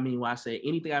that's what I mean when I say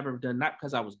anything I've ever done, not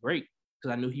because I was great,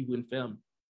 because I knew he wouldn't fail me.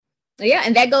 Yeah,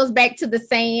 and that goes back to the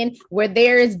saying, where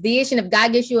there is vision, if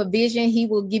God gives you a vision, he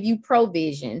will give you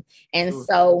provision. And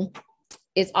so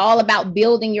it's all about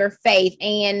building your faith.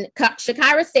 And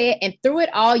Shakira said, and through it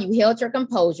all, you held your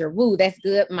composure. Woo, that's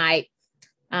good, Mike.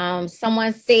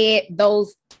 Someone said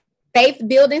those faith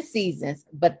building seasons,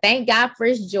 but thank God for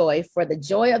his joy, for the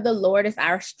joy of the Lord is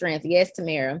our strength. Yes,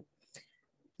 Tamara.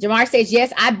 Jamar says,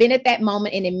 yes, I've been at that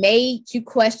moment, and it made you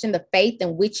question the faith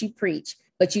in which you preach,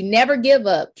 but you never give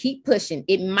up. Keep pushing.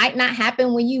 It might not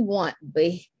happen when you want,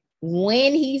 but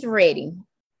when he's ready.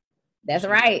 That's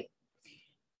right.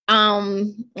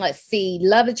 Let's see.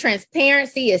 Love the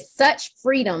transparency is such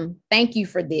freedom. Thank you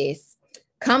for this.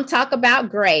 Come talk about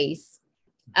grace.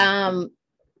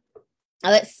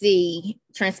 Let's see.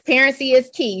 Transparency is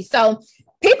key. So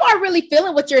people are really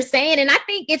feeling what you're saying. And I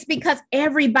think it's because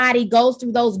everybody goes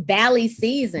through those valley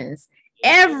seasons.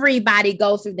 Everybody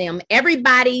goes through them.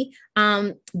 Everybody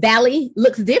valley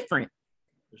looks different.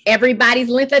 Everybody's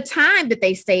length of time that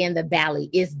they stay in the valley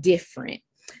is different.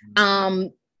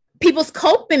 People's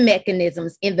coping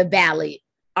mechanisms in the valley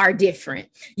are different,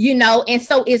 you know, and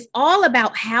so it's all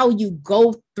about how you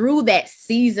go through that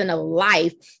season of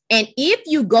life. And if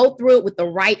you go through it with the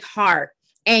right heart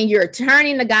and you're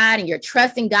turning to God and you're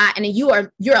trusting God and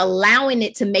you're allowing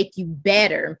it to make you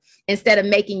better instead of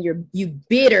making you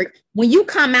bitter, when you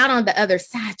come out on the other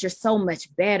side, you're so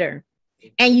much better.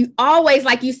 And you always,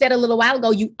 like you said a little while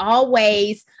ago, you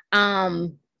always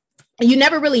you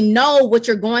never really know what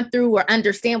you're going through or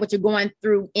understand what you're going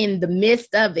through in the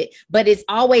midst of it. But it's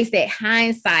always that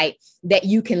hindsight that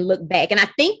you can look back. And I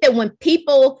think that when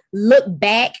people look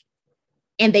back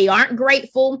and they aren't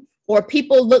grateful, or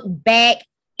people look back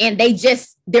and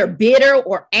they're bitter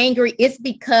or angry, it's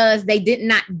because they did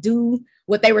not do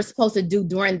what they were supposed to do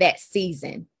during that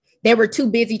season. They were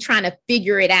too busy trying to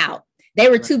figure it out. They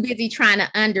were too busy trying to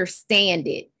understand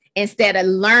it, instead of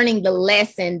learning the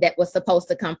lesson that was supposed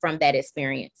to come from that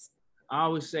experience. I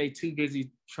always say too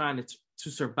busy trying to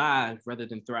survive rather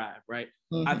than thrive, right?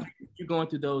 Mm-hmm. I think if you're going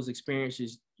through those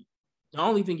experiences, the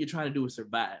only thing you're trying to do is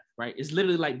survive, right? It's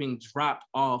literally like being dropped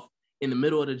off in the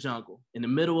middle of the jungle, in the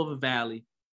middle of a valley,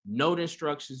 no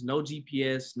instructions, no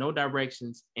GPS, no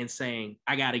directions, and saying,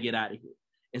 I got to get out of here.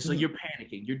 And so you're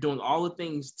panicking. You're doing all the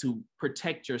things to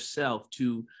protect yourself,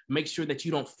 to make sure that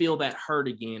you don't feel that hurt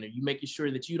again, or you making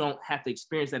sure that you don't have to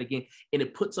experience that again. And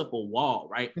it puts up a wall,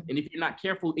 right? And if you're not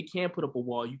careful, it can put up a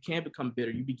wall. You can become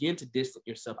bitter. You begin to distance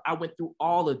yourself. I went through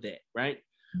all of that, right?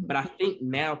 But I think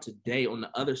now today, on the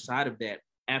other side of that,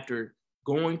 after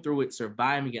going through it,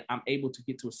 surviving it, I'm able to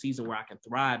get to a season where I can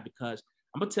thrive, because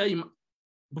I'm gonna tell you,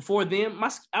 before then,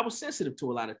 I was sensitive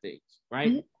to a lot of things,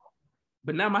 right? Mm-hmm.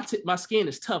 But now my skin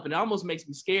is tough, and it almost makes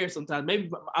me scared sometimes.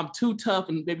 Maybe I'm too tough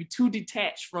and maybe too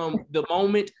detached from the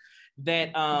moment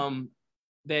but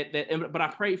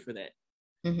I pray for that.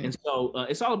 Mm-hmm. And so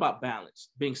it's all about balance,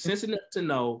 being sensitive to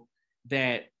know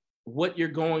that what you're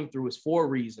going through is for a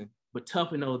reason, but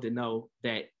tough enough to know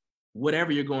that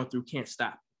whatever you're going through can't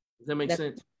stop. Does that make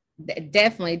sense?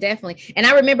 Definitely. And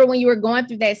I remember when you were going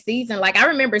through that season, like I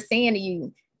remember saying to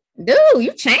you, dude,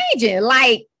 you changing.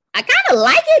 Like, I kind of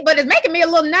like it, but it's making me a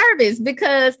little nervous,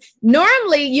 because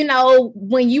normally, you know,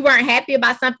 when you weren't happy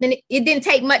about something, it didn't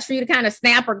take much for you to kind of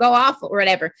snap or go off or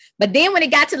whatever. But then when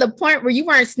it got to the point where you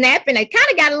weren't snapping, it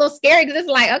kind of got a little scary, because it's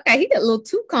like, okay, he got a little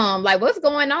too calm. Like, what's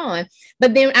going on?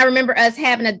 But then I remember us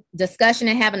having a discussion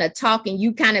and having a talk, and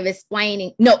you kind of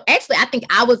explaining, no, actually, I think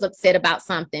I was upset about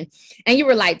something. And you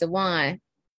were like, Dewan,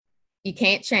 you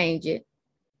can't change it.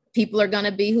 People are going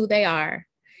to be who they are.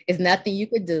 It's nothing you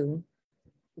could do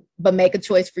but make a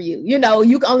choice for you. You know,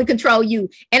 you can only control you.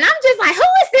 And I'm just like, who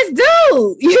is this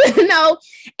dude? You know,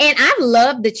 and I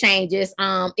love the changes.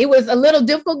 It was a little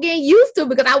difficult getting used to,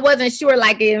 because I wasn't sure,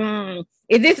 like, is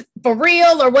this for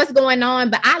real or what's going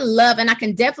on? But I love, and I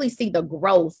can definitely see the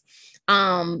growth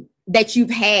that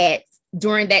you've had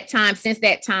during that time, since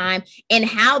that time, and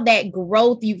how that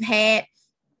growth you've had,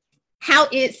 how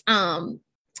it's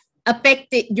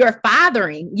affected your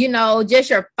fathering, you know, just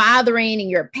your fathering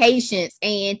and your patience.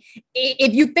 And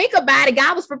if you think about it,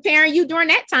 God was preparing you during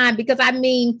that time, because I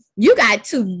mean, you got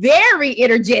two very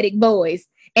energetic boys.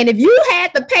 And if you had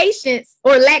the patience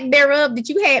or lack thereof that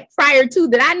you had prior to,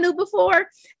 that I knew before,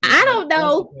 I don't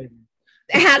know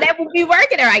how that would be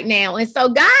working right now. And so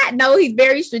God knows, he's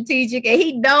very strategic, and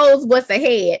he knows what's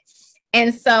ahead.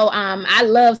 And so I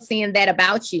love seeing that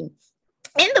about you.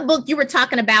 In the book, you were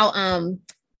talking about,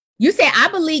 you said, I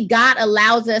believe God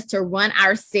allows us to run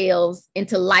ourselves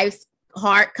into life's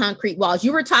hard concrete walls.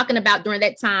 You were talking about during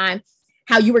that time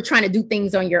how you were trying to do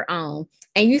things on your own.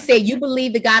 And you said you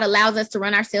believe that God allows us to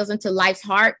run ourselves into life's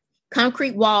hard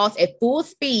concrete walls at full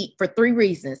speed for 3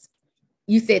 reasons.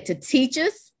 You said to teach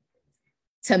us,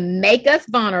 to make us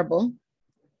vulnerable,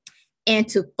 and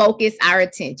to focus our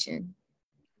attention.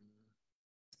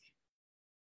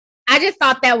 I just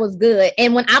thought that was good.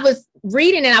 And when I was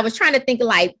reading it, I was trying to think,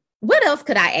 like, what else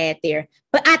could I add there?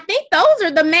 But I think those are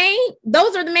the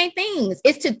main things.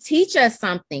 It's to teach us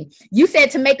something. You said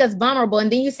to make us vulnerable,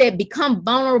 and then you said become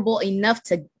vulnerable enough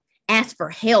to ask for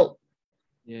help.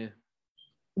 Yeah.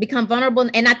 Become vulnerable.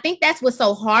 And I think that's what's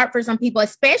so hard for some people,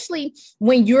 especially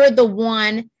when you're the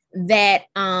one that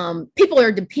people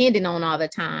are dependent on all the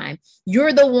time.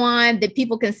 You're the one that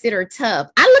people consider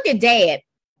tough. I look at Dad,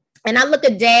 and I look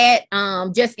at Dad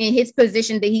just in his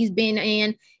position that he's been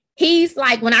in. He's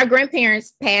like, when our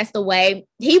grandparents passed away,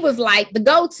 he was like the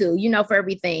go-to, you know, for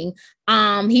everything.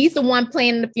 He's the one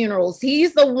planning the funerals.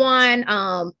 He's the one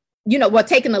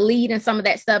taking the lead and some of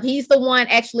that stuff. He's the one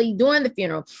actually doing the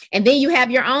funeral. And then you have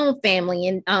your own family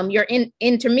and your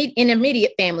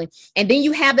intermediate family. And then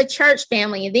you have the church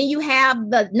family. And then you have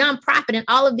the nonprofit and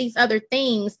all of these other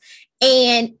things.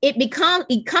 And it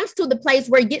comes to the place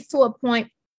where it gets to a point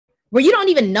where you don't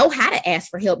even know how to ask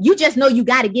for help. You just know you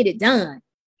got to get it done.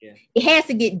 Yeah. It has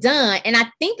to get done. And I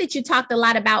think that you talked a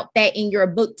lot about that in your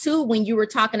book too, when you were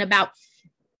talking about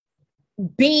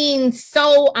being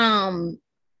so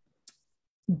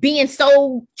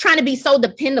trying to be so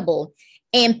dependable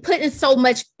and putting so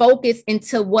much focus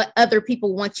into what other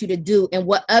people want you to do and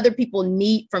what other people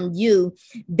need from you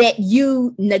that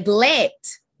you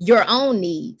neglect your own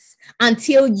needs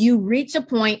until you reach a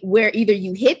point where either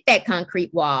you hit that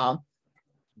concrete wall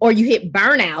or you hit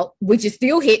burnout, which is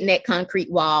still hitting that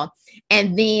concrete wall.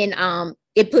 And then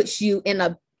it puts you in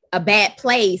a bad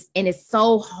place, and it's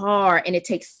so hard and it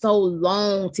takes so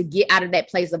long to get out of that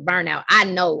place of burnout. I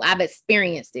know, I've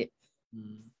experienced it.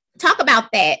 Talk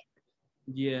about that.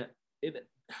 Yeah,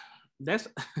 that's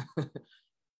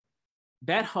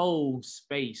that whole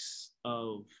space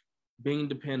of being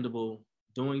dependable,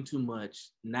 doing too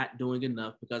much, not doing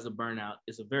enough because of burnout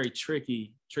is a very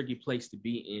tricky place to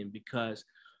be in, because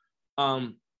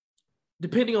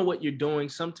depending on what you're doing,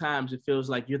 sometimes it feels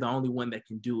like you're the only one that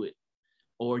can do it,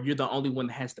 or you're the only one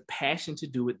that has the passion to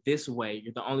do it this way.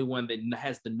 You're the only one that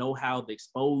has the know-how, the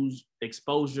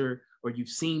exposure, or you've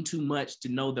seen too much to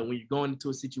know that when you're going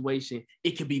into a situation,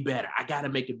 it can be better. I got to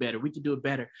make it better. We can do it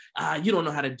better. You don't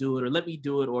know how to do it, or let me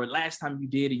do it. Or last time you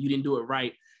did it, you didn't do it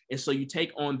right. And so you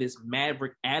take on this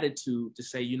maverick attitude to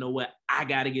say, you know what, I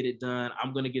got to get it done.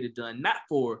 I'm going to get it done, not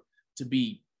to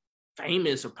be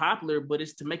famous or popular, but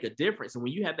it's to make a difference. And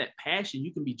when you have that passion,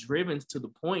 you can be driven to the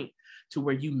point to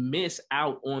where you miss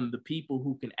out on the people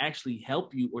who can actually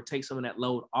help you or take some of that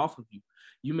load off of you.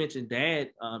 You mentioned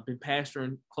Dad, been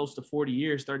pastoring close to 40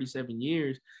 years, 37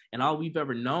 years, and all we've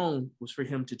ever known was for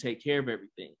him to take care of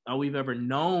everything. All we've ever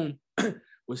known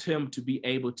was him to be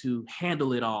able to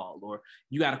handle it all, or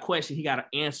you got a question, he got an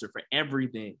answer for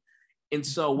everything. And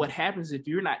so what happens if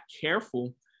you're not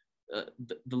careful,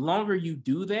 the longer you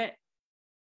do that,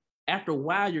 after a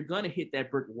while, you're going to hit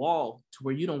that brick wall to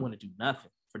where you don't want to do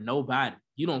nothing for nobody.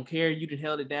 You don't care. You done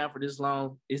held it down for this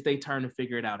long. It's their turn to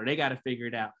figure it out, or they got to figure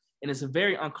it out. And it's a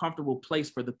very uncomfortable place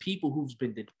for the people who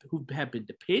have been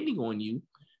depending on you,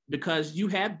 because you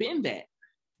have been that.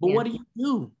 But What do you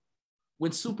do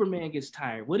when Superman gets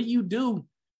tired? What do you do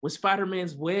when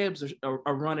Spider-Man's webs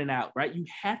are running out, right? You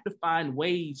have to find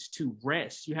ways to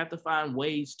rest. You have to find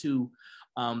ways to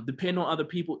depend on other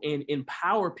people and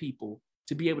empower people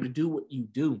to be able to do what you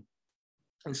do.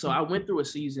 And so I went through a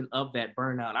season of that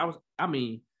burnout.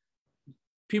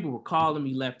 People were calling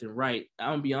me left and right.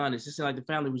 I'm gonna be honest, it seemed like the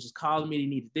family was just calling me, they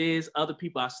needed this, other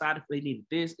people outside of it, they needed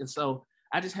this. And so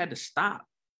I just had to stop.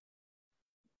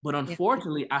 But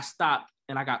unfortunately, I stopped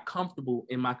and I got comfortable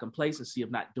in my complacency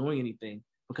of not doing anything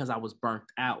because I was burnt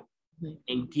out. Mm-hmm.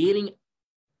 And getting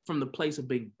from the place of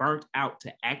being burnt out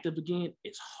to active again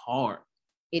is hard.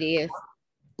 It is.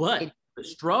 But the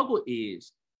struggle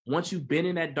is, once you've been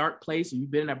in that dark place, or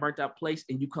you've been in that burnt out place,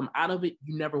 and you come out of it,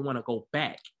 you never want to go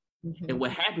back. Mm-hmm. And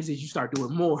what happens is you start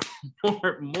doing more,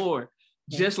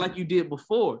 just like you did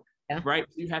before, right?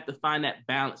 You have to find that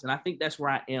balance. And I think that's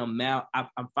where I am now.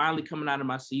 I'm finally coming out of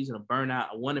my season of burnout.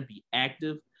 I want to be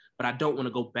active, but I don't want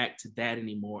to go back to that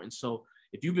anymore. And so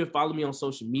if you've been following me on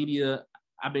social media,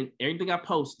 everything I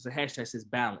post is a hashtag that says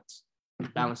balance.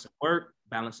 Mm-hmm. Balance at work,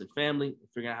 balance at family,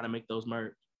 figuring out how to make those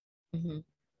merge. Mm-hmm.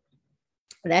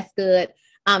 That's good.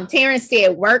 Terrence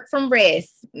said, work from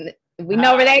rest. We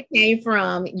know where that came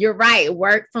from. You're right.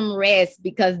 Work from rest,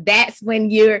 because that's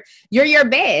when you're your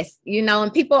best,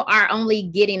 and people are only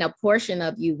getting a portion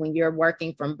of you when you're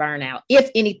working from burnout,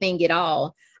 if anything at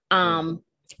all. And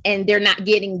they're not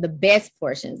getting the best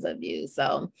portions of you.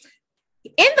 So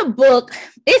in the book,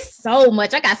 it's so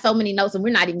much. I got so many notes, and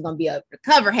we're not even going to be able to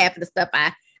cover half of the stuff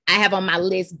I have on my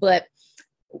list, but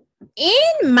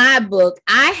in my book,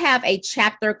 I have a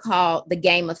chapter called The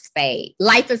Game of Spades.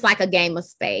 Life is like a game of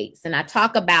spades. And I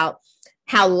talk about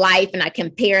how life, and I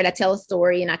compare it, I tell a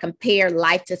story and I compare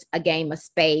life to a game of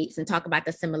spades and talk about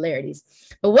the similarities.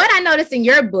 But what I noticed in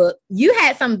your book, you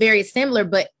had something very similar,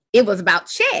 but it was about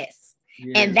chess.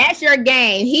 Yeah. And that's your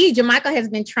game. Jamichael has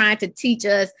been trying to teach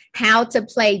us how to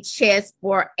play chess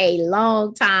for a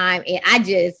long time. And I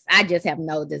just have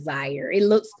no desire. It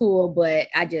looks cool, but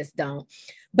I just don't.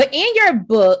 But in your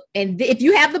book, and if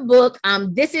you have the book,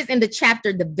 this is in the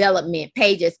chapter development,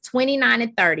 pages 29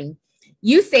 and 30.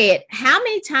 You said, how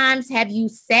many times have you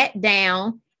sat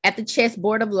down at the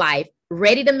chessboard of life,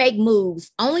 ready to make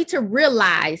moves, only to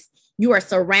realize You are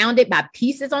surrounded by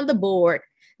pieces on the board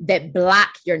that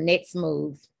block your next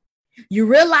move. You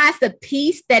realize the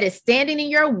piece that is standing in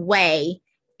your way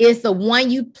is the one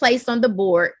you placed on the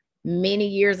board many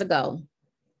years ago.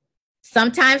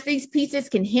 Sometimes these pieces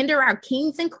can hinder our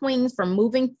kings and queens from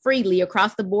moving freely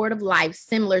across the board of life,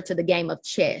 similar to the game of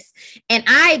chess. And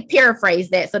I paraphrase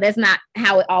that, so that's not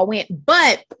how it all went,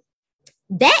 but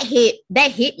that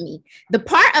hit me. The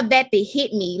part of that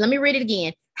hit me, let me read it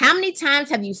again. How many times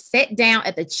have you sat down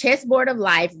at the chessboard of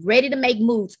life, ready to make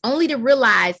moves, only to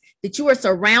realize that you are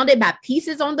surrounded by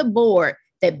pieces on the board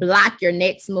that block your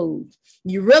next move?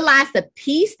 You realize the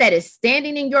piece that is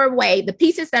standing in your way, the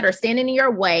pieces that are standing in your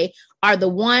way are the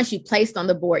ones you placed on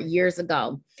the board years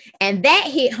ago. And that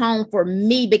hit home for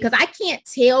me because I can't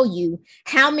tell you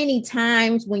how many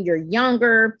times when you're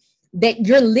younger that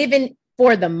you're living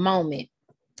for the moment.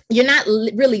 You're not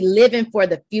really living for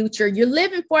the future. You're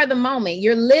living for the moment.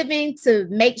 You're living to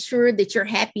make sure that you're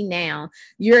happy now.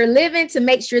 You're living to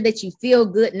make sure that you feel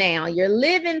good now. You're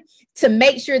living to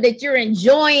make sure that you're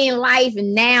enjoying life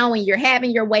now and you're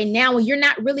having your way now. And you're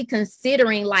not really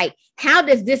considering like, how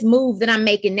does this move that I'm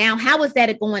making now, how is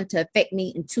that going to affect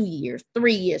me in 2 years,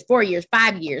 3 years, 4 years,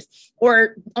 5 years,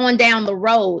 or on down the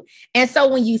road? And so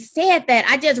when you said that,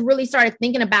 I just really started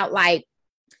thinking about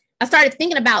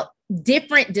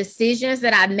different decisions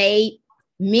that I made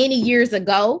many years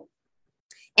ago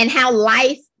and how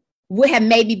life would have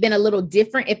maybe been a little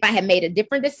different if I had made a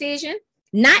different decision.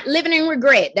 Not living in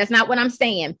regret. That's not what I'm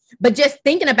saying, but just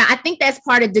thinking about, I think that's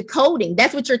part of decoding.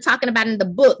 That's what you're talking about in the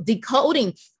book,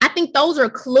 decoding. I think those are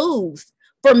clues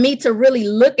for me to really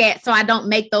look at so I don't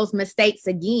make those mistakes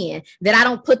again, that I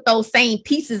don't put those same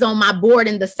pieces on my board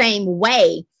in the same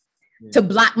way to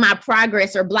block my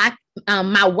progress or block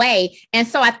my way. And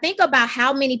so I think about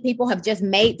how many people have just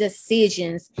made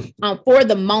decisions for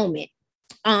the moment,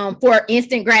 for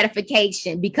instant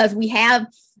gratification, because we have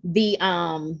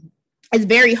it's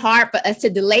very hard for us to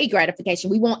delay gratification.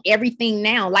 We want everything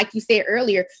now. Like you said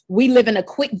earlier, we live in a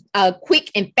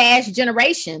quick and fast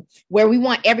generation where we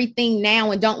want everything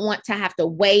now and don't want to have to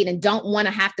wait and don't want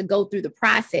to have to go through the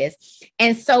process.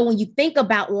 And so when you think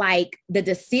about like the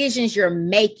decisions you're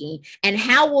making and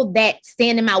how will that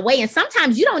stand in my way? And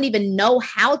sometimes you don't even know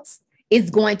how it's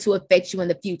going to affect you in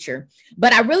the future.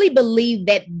 But I really believe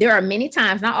that there are many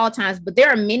times, not all times, but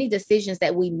there are many decisions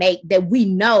that we make that we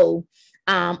know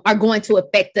are going to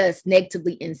affect us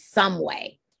negatively in some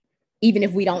way, even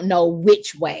if we don't know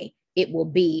which way it will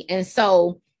be. And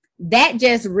so that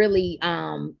just really,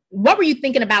 what were you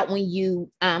thinking about when you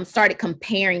started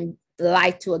comparing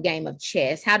life to a game of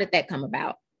chess? How did that come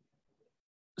about?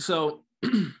 So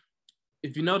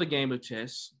if you know the game of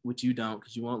chess, which you don't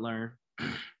because you won't learn,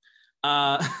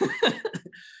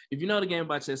 if you know the game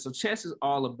about chess, so chess is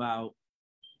all about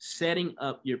setting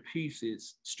up your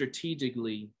pieces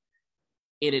strategically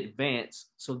in advance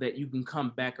so that you can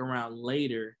come back around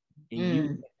later and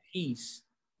use that piece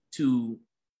to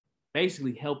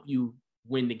basically help you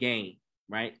win the game,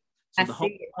 right? So the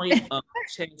whole point of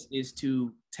chess is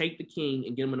to take the king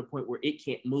and get him in a point where it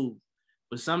can't move.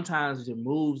 But sometimes the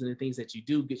moves and the things that you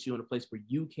do get you in a place where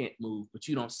you can't move, but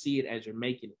you don't see it as you're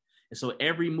making it. And so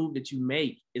every move that you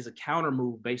make is a counter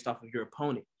move based off of your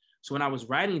opponent. So when I was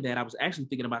writing that, I was actually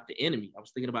thinking about the enemy. I was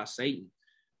thinking about Satan.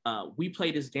 We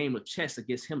play this game of chess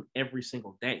against him every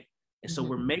single day. And so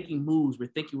we're making moves.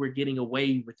 We're thinking we're getting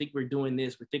away. We think we're doing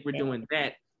this. We think we're doing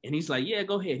that. And he's like, yeah,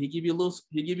 go ahead. He'll give you a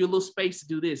little space to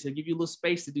do this. He'll give you a little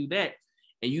space to do that.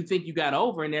 And you think you got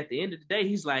over. And at the end of the day,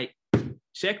 he's like,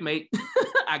 checkmate.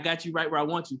 I got you right where I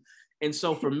want you. And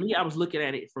so for me, I was looking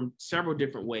at it from several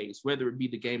different ways, whether it be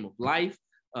the game of life,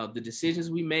 the decisions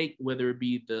we make, whether it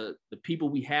be the people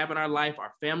we have in our life,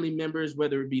 our family members,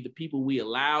 whether it be the people we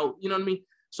allow, you know what I mean?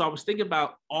 So I was thinking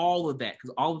about all of that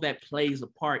because all of that plays a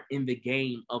part in the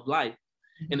game of life.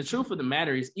 And the truth of the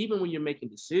matter is, even when you're making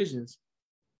decisions,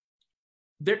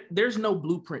 there's no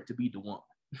blueprint to be the one.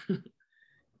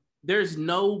 There's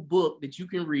no book that you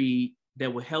can read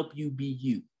that will help you be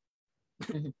you.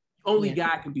 Only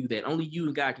God can do that. Only you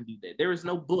and God can do that. There is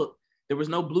no book. There was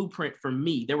no blueprint for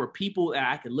me. There were people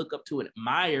that I could look up to and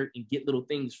admire and get little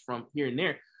things from here and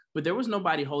there. But there was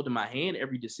nobody holding my hand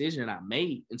every decision I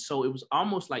made. And so it was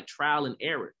almost like trial and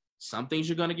error. Some things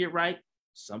you're going to get right.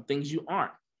 Some things you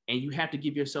aren't. And you have to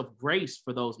give yourself grace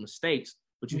for those mistakes.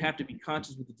 But you have to be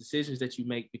conscious with the decisions that you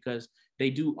make because they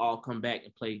do all come back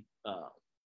and play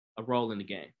a role in the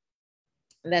game.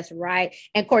 That's right.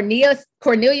 And Cornelius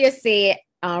said,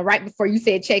 right before you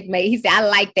said checkmate, he said, I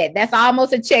like that. That's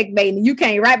almost a checkmate. And you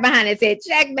came right behind and said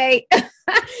checkmate.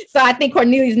 So I think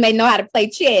Cornelius may know how to play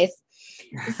chess.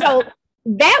 So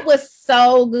that was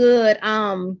so good.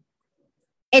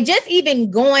 And just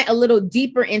even going a little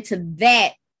deeper into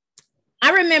that,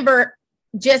 I remember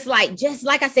just like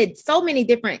I said, so many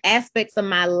different aspects of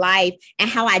my life and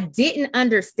how I didn't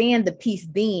understand the piece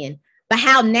then, but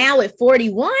how now at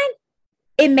 41,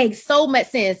 it makes so much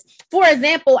sense. For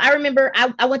example, I remember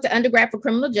I went to undergrad for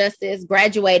criminal justice,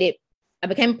 graduated, I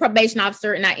became a probation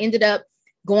officer, and I ended up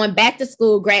going back to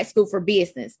school, grad school for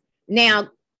business. Now,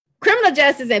 criminal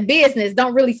justice and business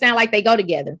don't really sound like they go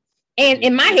together. And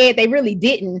in my head, they really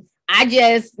didn't. I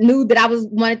just knew that I was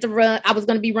going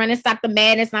to be running Stop the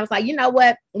Madness. And I was like, you know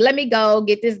what? Let me go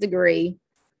get this degree.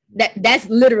 That's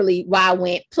literally why I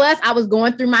went. Plus, I was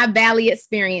going through my Valley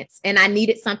experience and I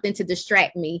needed something to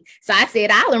distract me. So I said,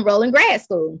 I'll enroll in grad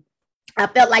school. I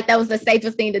felt like that was the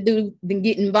safest thing to do than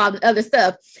get involved in other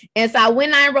stuff. And so I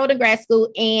went and I enrolled in grad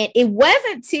school. And it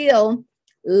wasn't till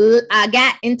I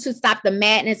got into Stop the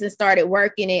Madness and started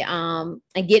working it and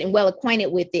getting well acquainted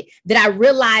with it that I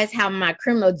realized how my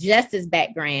criminal justice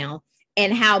background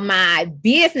and how my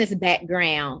business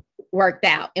background worked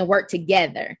out and worked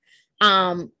together.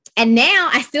 And now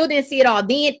I still didn't see it all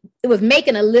then. It was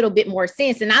making a little bit more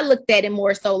sense. And I looked at it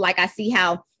more so like I see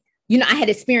how, I had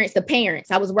experienced the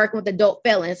parents. I was working with adult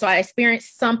felons. So I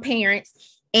experienced some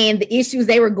parents and the issues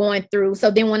they were going through.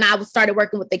 So then when I started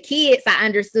working with the kids, I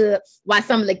understood why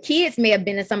some of the kids may have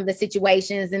been in some of the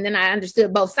situations. And then I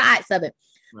understood both sides of it.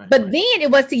 Right, but then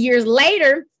it was 2 years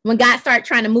later when God started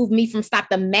trying to move me from Stop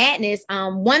the Madness.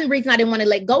 One reason I didn't want to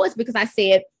let go is because I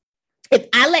said, if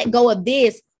I let go of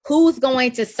this, who's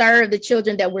going to serve the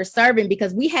children that we're serving?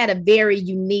 Because we had a very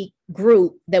unique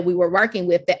group that we were working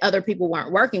with that other people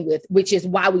weren't working with, which is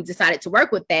why we decided to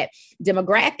work with that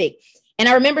demographic. And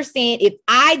I remember saying, if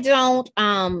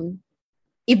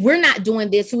we're not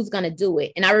doing this, who's going to do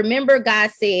it? And I remember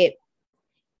God said,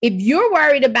 if you're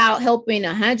worried about helping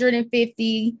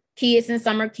 150 kids in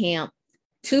summer camp,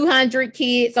 200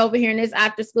 kids over here in this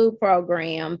after school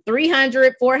program,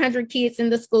 300, 400 kids in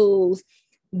the schools,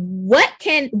 what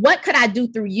could I do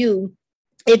through you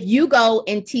if you go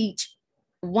and teach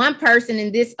one person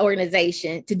in this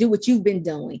organization to do what you've been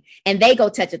doing and they go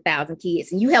touch 1,000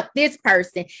 kids and you help this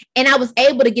person? And I was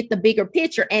able to get the bigger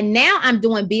picture. And now I'm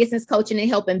doing business coaching and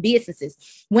helping businesses.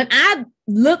 When I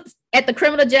looked at the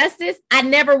criminal justice, I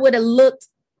never would have looked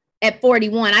at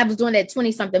 41. I was doing that 20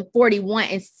 something, 41,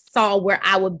 and saw where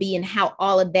I would be and how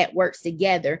all of that works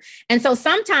together. And so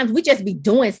sometimes we just be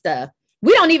doing stuff.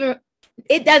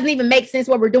 It doesn't even make sense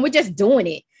what we're doing. We're just doing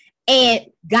it. And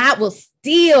God will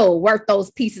still work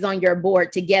those pieces on your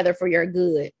board together for your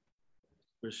good.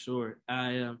 For sure.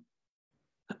 I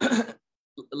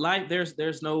life,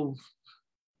 there's no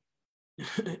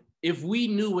if we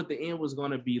knew what the end was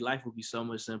going to be, life would be so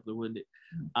much simpler, wouldn't it?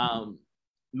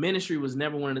 Ministry was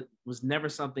never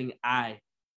something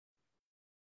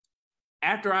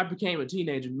after I became a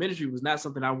teenager, ministry was not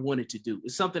something I wanted to do.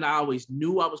 It's something I always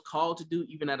knew I was called to do,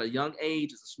 even at a young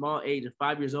age, at a small age. At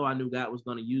 5 years old, I knew God was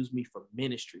going to use me for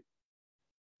ministry.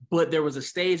 But there was a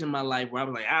stage in my life where I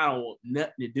was like, I don't want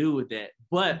nothing to do with that.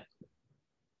 But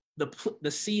the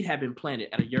seed had been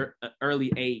planted at an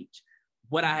early age.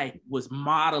 What I was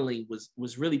modeling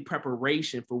was really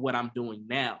preparation for what I'm doing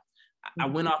now. I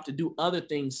went off to do other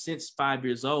things since 5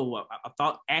 years old. I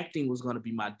thought acting was going to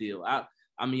be my deal. I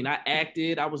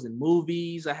acted, I was in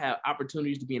movies, I had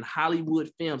opportunities to be in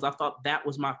Hollywood films. I thought that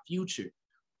was my future.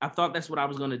 I thought that's what I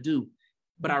was going to do.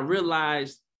 But I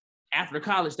realized after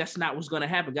college, that's not what's going to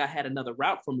happen. God had another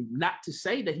route for me. Not to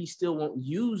say that he still won't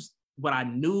use what I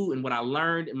knew and what I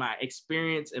learned and my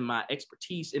experience and my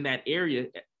expertise in that area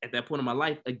at that point in my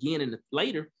life again and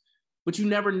later, but you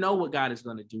never know what God is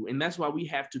going to do. And that's why we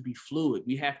have to be fluid.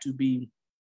 We have to be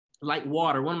like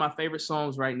water. One of my favorite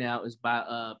songs right now is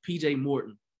by PJ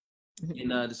Morton. And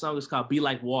the song is called Be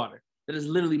Like Water. That is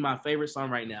literally my favorite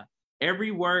song right now. Every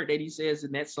word that he says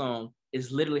in that song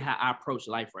is literally how I approach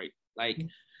life, right? Like,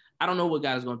 I don't know what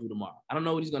God is going to do tomorrow. I don't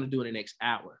know what he's going to do in the next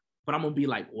hour, but I'm going to be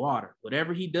like water.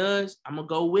 Whatever he does, I'm going to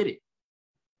go with it.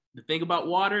 The thing about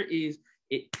water is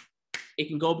it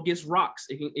can go up against rocks.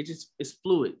 It's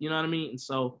fluid. You know what I mean? And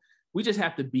so we just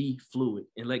have to be fluid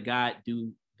and let God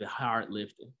do the hard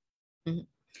lifting. Mm-hmm.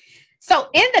 So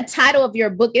in the title of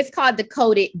your book, it's called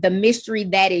Decoded: The Mystery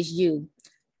That Is You.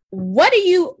 What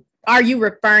are you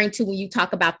referring to when you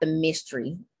talk about the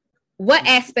mystery? What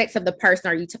aspects of the person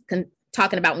are you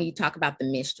talking about when you talk about the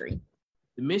mystery?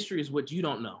 The mystery is what you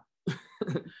don't know.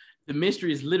 The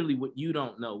mystery is literally what you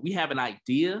don't know. We have an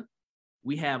idea.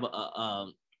 We have a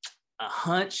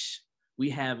hunch. We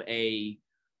have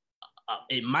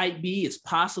it might be, it's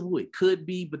possible, it could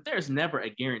be, but there's never a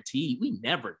guarantee. We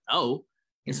never know.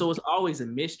 And so it's always a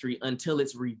mystery until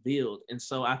it's revealed. And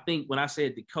so I think when I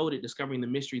said decoded, discovering the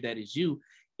mystery that is you,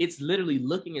 it's literally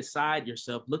looking inside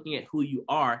yourself, looking at who you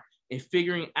are and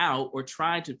figuring out or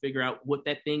trying to figure out what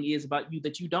that thing is about you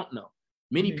that you don't know.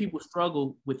 Many people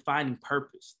struggle with finding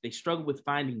purpose. They struggle with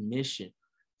finding mission.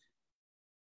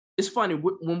 It's funny,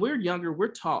 when we're younger, we're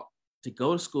taught to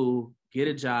go to school, get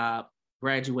a job,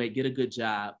 graduate, get a good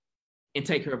job, and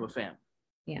take care of a family.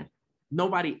 Yeah.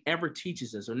 Nobody ever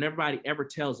teaches us or nobody ever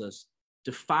tells us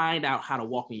to find out how to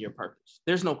walk in your purpose.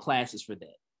 There's no classes for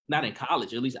that. Not in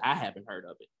college, at least I haven't heard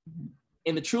of it.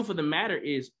 And the truth of the matter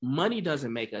is money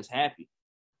doesn't make us happy.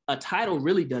 A title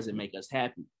really doesn't make us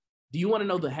happy. Do you want to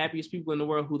know the happiest people in the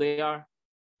world, who they are?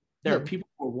 There are people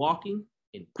who are walking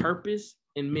in purpose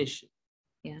and mission.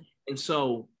 Yeah. And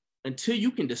so until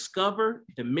you can discover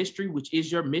the mystery, which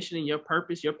is your mission and your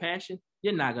purpose, your passion,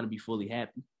 you're not going to be fully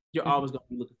happy. You're always going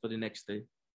to be looking for the next thing.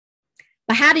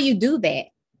 But how do you do that?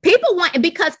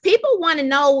 Because people want to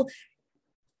know.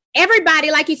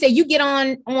 Everybody, like you said, you get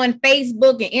on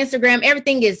Facebook and Instagram,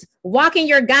 everything is walking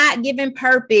your God-given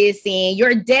purpose and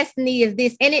your destiny is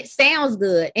this, and it sounds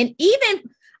good. And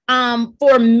even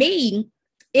for me,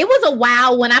 it was a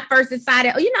while when I first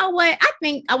decided, oh, you know what? I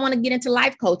think I want to get into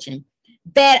life coaching.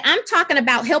 That I'm talking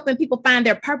about helping people find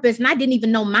their purpose, and I didn't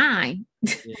even know mine.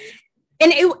 Yeah.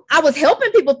 And I was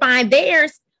helping people find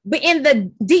theirs, but in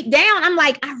the deep down, I'm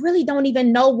like, I really don't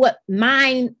even know what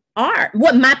mine are,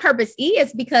 what my purpose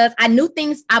is, because I knew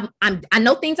things I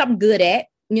know things I'm good at,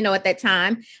 at that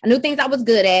time. I knew things I was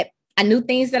good at. I knew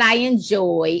things that I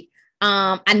enjoyed.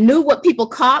 I knew what people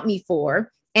called me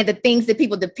for and the things that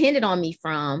people depended on me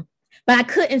from, but I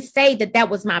couldn't say that that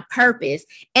was my purpose.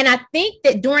 And I think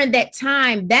that during that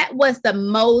time, that was the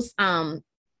most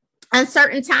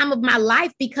uncertain time of my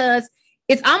life, because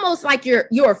it's almost like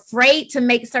you're afraid to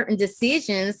make certain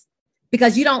decisions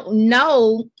because you don't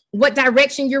know what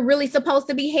direction you're really supposed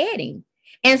to be heading.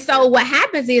 And so what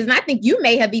happens is, and I think you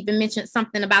may have even mentioned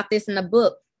something about this in the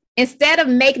book, instead of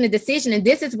making a decision, and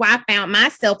this is where I found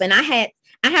myself, and I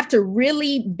have to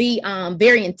really be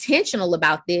very intentional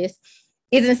about this,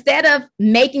 is instead of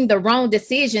making the wrong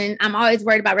decision, I'm always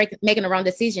worried about making the wrong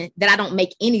decision, that I don't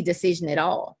make any decision at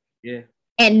all. Yeah.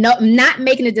 And not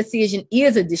making a decision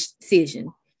is a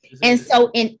decision. And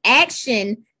so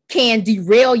inaction can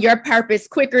derail your purpose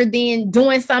quicker than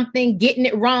doing something, getting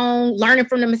it wrong, learning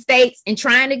from the mistakes, and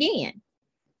trying again.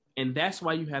 And that's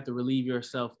why you have to relieve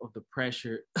yourself of the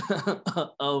pressure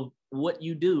of what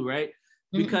you do, right?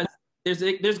 Because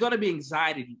there's going to be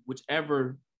anxiety,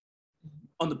 whichever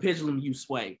on the pendulum you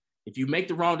sway. If you make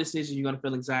the wrong decision, you're going to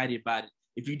feel anxiety about it.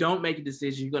 If you don't make a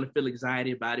decision, you're going to feel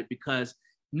anxiety about it because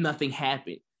nothing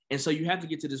happened. And so you have to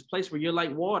get to this place where you're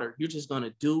like water. You're just going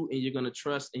to do, and you're going to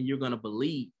trust, and you're going to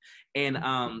believe. And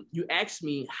you asked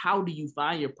me, how do you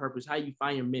find your purpose? How you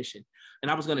find your mission?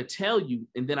 And I was going to tell you.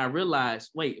 And then I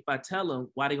realized, wait, if I tell them,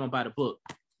 why are they going to buy the book?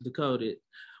 Decoded.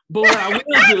 Boy, I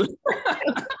will do.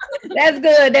 That's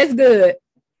good. That's good.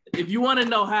 If you want to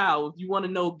know how, if you want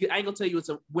to know, I ain't going to tell you it's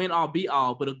a win all be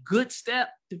all, but a good step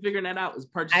to figuring that out is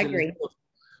purchasing. I agree.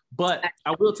 But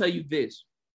I will tell you this.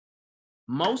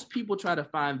 Most people try to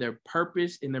find their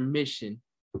purpose and their mission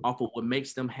off of what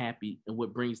makes them happy and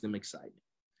what brings them excitement.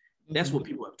 That's what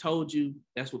people have told you.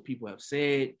 That's what people have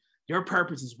said. Your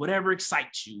purpose is whatever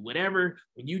excites you, whatever,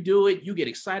 when you do it, you get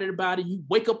excited about it. You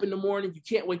wake up in the morning, you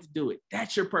can't wait to do it.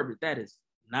 That's your purpose. That is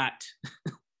not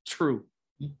true.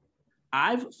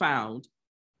 I've found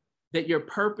that your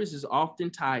purpose is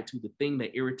often tied to the thing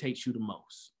that irritates you the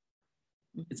most.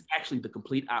 It's actually the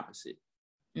complete opposite.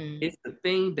 It's the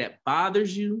thing that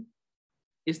bothers you.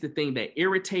 It's the thing that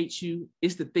irritates you.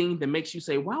 It's the thing that makes you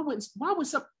say, why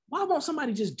won't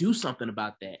somebody just do something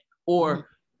about that? Or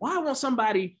why won't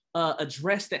somebody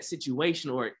address that situation?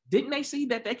 Or didn't they see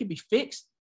that could be fixed?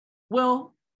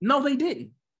 Well, no, they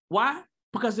didn't. Why?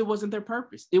 Because it wasn't their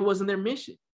purpose. It wasn't their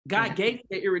mission. God gave you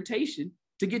that irritation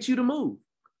to get you to move.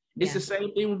 It's the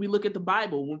same thing when we look at the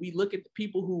Bible. When we look at the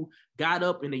people who got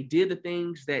up and they did the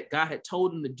things that God had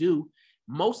told them to do,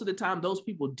 most of the time, those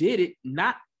people did it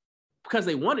not because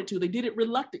they wanted to. They did it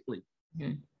reluctantly.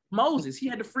 Moses, he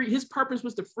had to free. His purpose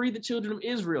was to free the children of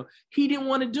Israel. He didn't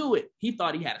want to do it. He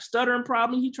thought he had a stuttering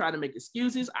problem. He tried to make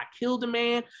excuses. I killed a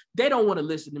man. They don't want to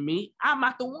listen to me. I'm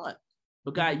not the one.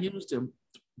 But God used him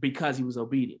because he was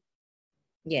obedient.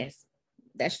 Yes,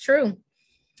 that's true.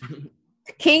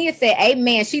 Kenya said,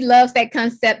 amen. She loves that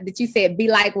concept that you said, be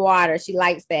like water. She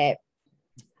likes that.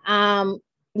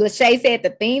 Lachey said the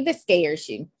thing that scares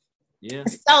you. Yeah.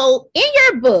 So in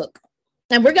your book,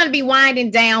 and we're going to be winding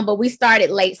down, but we started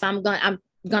late, so I'm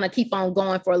gonna keep on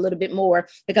going for a little bit more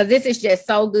because this is just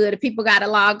so good. If people got to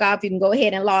log off, you can go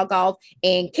ahead and log off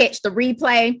and catch the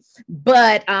replay.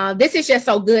 But this is just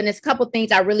so good. And there's a couple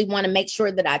things I really want to make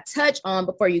sure that I touch on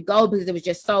before you go because it was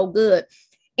just so good.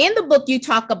 In the book, you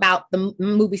talk about the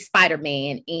movie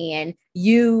Spider-Man and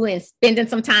you and spending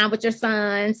some time with your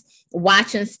sons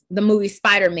watching the movie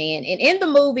Spider-Man. And in the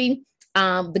movie,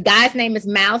 the guy's name is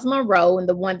Miles Monroe, and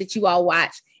the one that you all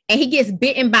watch. And he gets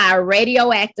bitten by a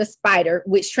radioactive spider,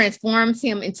 which transforms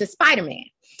him into Spider-Man.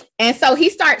 And so he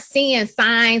starts seeing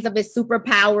signs of his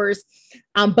superpowers,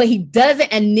 but he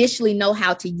doesn't initially know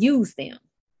how to use them.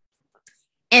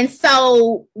 And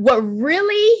so what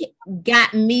really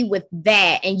got me with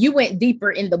that, and you went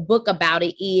deeper in the book about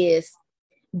it, is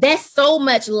that's so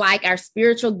much like our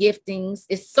spiritual giftings.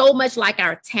 It's so much like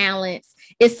our talents.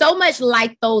 It's so much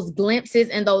like those glimpses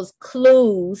and those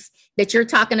clues that you're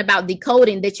talking about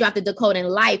decoding, that you have to decode in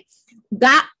life.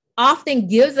 God often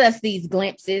gives us these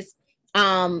glimpses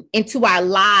into our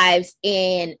lives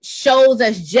and shows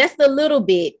us just a little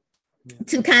bit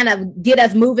to kind of get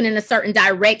us moving in a certain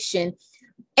direction.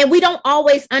 And we don't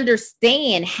always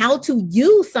understand how to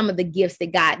use some of the gifts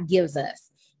that God gives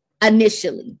us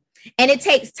initially. And it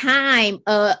takes time,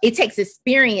 it takes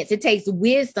experience, it takes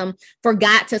wisdom for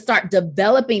God to start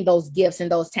developing those gifts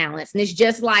and those talents. And it's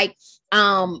just like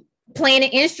playing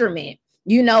an instrument.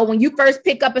 You know, when you first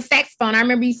pick up a saxophone, I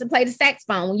remember you used to play the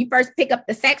saxophone. When you first pick up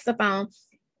the saxophone,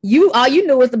 all you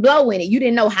knew was to blow in it. You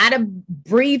didn't know how to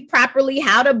breathe properly,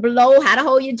 how to blow, how to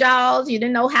hold your jaws. You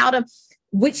didn't know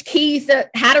which keys,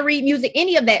 how to read music,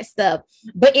 any of that stuff.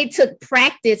 But it took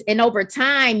practice. And over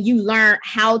time, you learn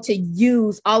how to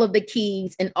use all of the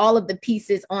keys and all of the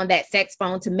pieces on that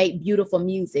saxophone to make beautiful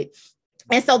music.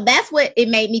 And so that's what it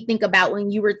made me think about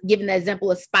when you were giving the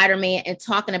example of Spider-Man and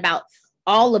talking about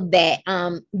all of that.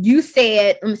 You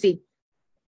said, let me see.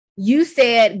 You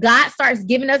said God starts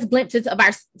giving us glimpses of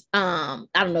our, I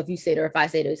don't know if you said or if I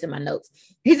said it's in my notes.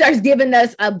 He starts giving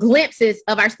us glimpses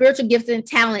of our spiritual gifts and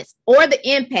talents or the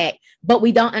impact, but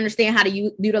we don't understand how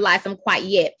to utilize them quite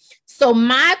yet. So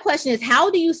my question is, how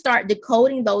do you start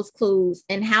decoding those clues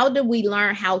and how do we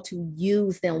learn how to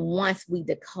use them once we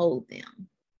decode them?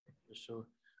 For sure.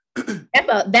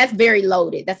 That's very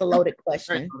loaded. That's a loaded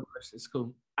question. It's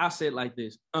cool. I'll say it like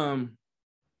this.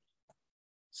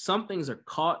 Some things are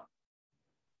caught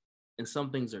and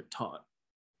some things are taught.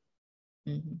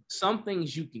 Mm-hmm. Some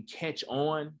things you can catch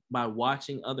on by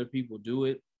watching other people do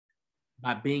it,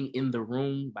 by being in the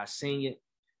room, by seeing it.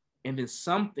 And then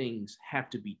some things have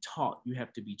to be taught. You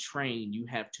have to be trained. You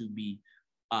have to be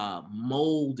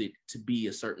molded to be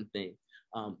a certain thing.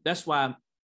 That's why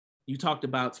you talked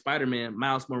about Spider-Man,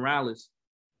 Miles Morales,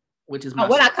 which is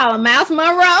what I call him, Miles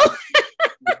Monroe.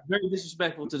 Very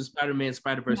disrespectful to the Spider-Man,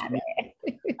 Spider-Verse.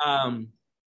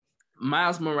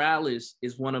 Miles Morales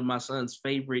is one of my son's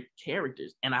favorite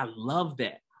characters. And I love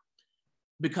that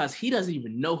because he doesn't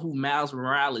even know who Miles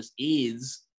Morales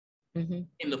is in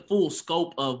the full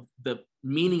scope of the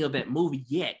meaning of that movie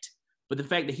yet. But the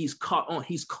fact that he's caught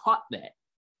that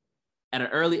at an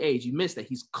early age. You missed that.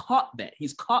 He's caught that.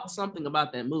 He's caught something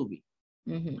about that movie.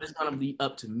 But it's going to be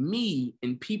up to me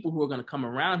and people who are going to come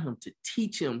around him to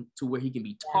teach him to where he can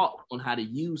be taught on how to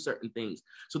use certain things.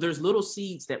 So there's little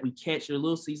seeds that we catch, or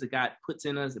little seeds that God puts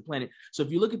in us and planted. So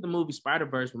if you look at the movie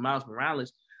Spider-Verse with Miles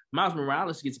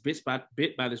Morales gets bit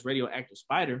by this radioactive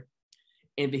spider,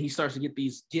 and then he starts to get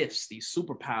these gifts, these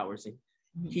superpowers. And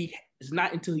he is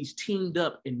not until he's teamed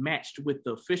up and matched with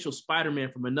the official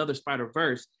Spider-Man from another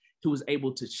Spider-Verse who was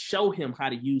able to show him how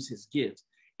to use his gifts.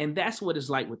 And that's what it's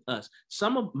like with us.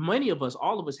 Many of us,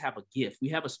 all of us have a gift. We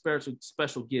have a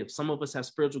special gift. Some of us have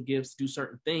spiritual gifts, do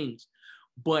certain things,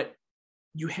 but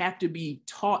you have to be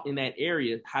taught in that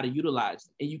area how to utilize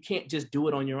it. And you can't just do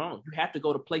it on your own. You have to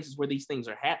go to places where these things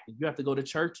are happening. You have to go to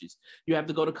churches. You have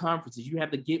to go to conferences. You have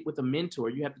to get with a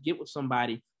mentor. You have to get with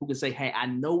somebody who can say, hey, I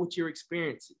know what you're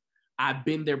experiencing. I've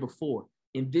been there before.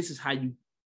 And this is how you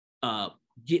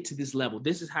get to this level.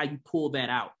 This is how you pull that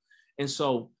out. And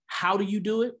so how do you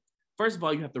do it? First of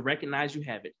all, you have to recognize you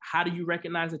have it. How do you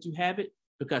recognize that you have it?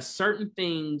 Because certain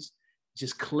things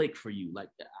just click for you. Like,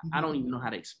 I don't even know how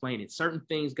to explain it. Certain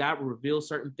things, God will reveal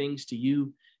certain things to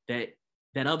you that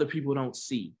other people don't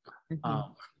see.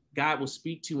 God will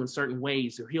speak to you in certain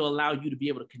ways, or he'll allow you to be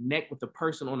able to connect with a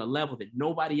person on a level that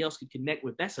nobody else can connect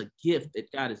with. That's a gift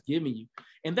that God has given you.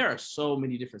 And there are so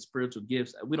many different spiritual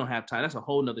gifts. We don't have time. That's a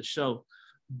whole nother show.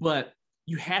 But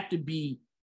you have to be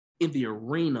in the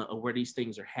arena of where these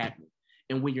things are happening.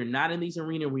 And when you're not in these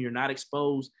arenas, when you're not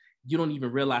exposed, you don't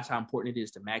even realize how important it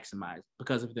is to maximize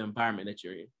because of the environment that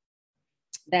you're in.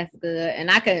 That's good. And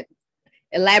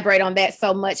elaborate on that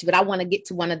so much, but I want to get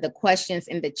to one of the questions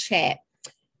in the chat.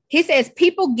 He says,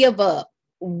 people give up.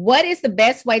 What is the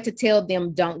best way to tell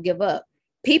them don't give up?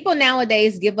 People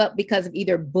nowadays give up because of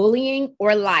either bullying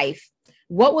or life.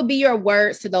 What would be your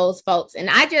words to those folks? And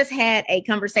I just had a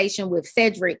conversation with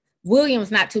Cedric Williams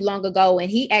not too long ago,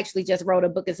 and he actually just wrote a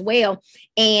book as well.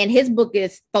 And his book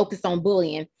is focused on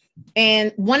bullying.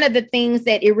 And one of the things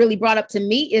that it really brought up to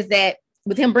me is that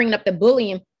with him bringing up the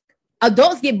bullying,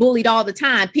 adults get bullied all the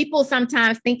time. People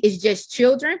sometimes think it's just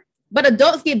children, but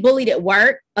adults get bullied at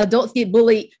work. Adults get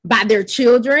bullied by their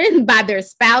children, by their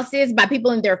spouses, by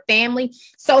people in their family.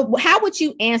 So how would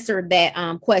you answer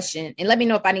that question? And let me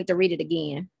know if I need to read it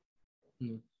again.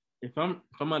 If I'm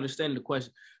understanding the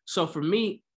question. So for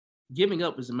me, giving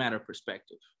up is a matter of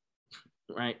perspective,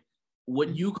 right?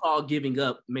 What you call giving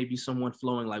up may be someone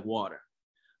flowing like water.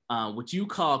 What you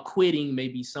call quitting may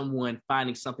be someone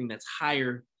finding something that's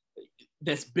higher,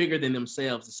 that's bigger than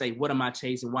themselves to say, what am I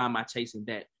chasing? Why am I chasing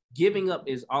that? Giving up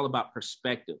is all about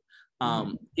perspective.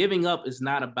 Giving up is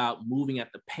not about moving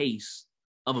at the pace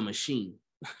of a machine,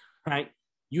 right?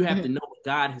 You have to know what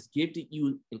God has gifted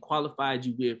you and qualified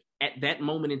you with at that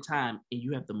moment in time, and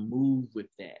you have to move with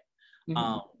that.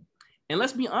 And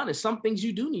let's be honest, some things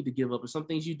you do need to give up and some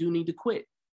things you do need to quit.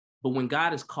 But when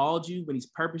God has called you, when he's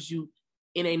purposed you,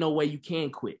 it ain't no way you can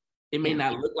quit. It may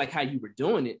not look like how you were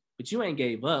doing it, but you ain't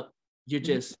gave up. You're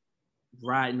just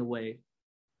riding away.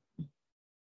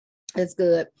 That's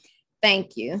good.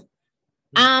 Thank you.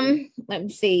 Let me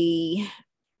see.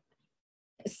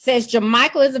 It says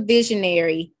Jermichael is a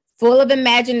visionary, full of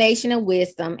imagination and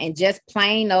wisdom, and just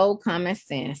plain old common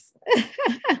sense.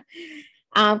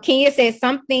 Kenya says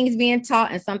some things being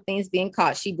taught and some things being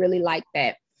caught. She really liked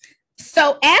that.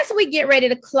 So as we get ready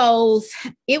to close,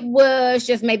 it was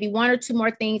just maybe one or two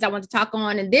more things I want to talk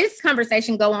on, and this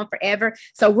conversation go on forever.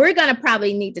 So we're going to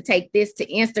probably need to take this to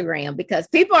Instagram, because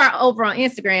people are over on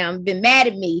Instagram been mad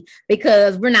at me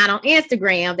because we're not on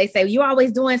Instagram. They say, you're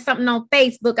always doing something on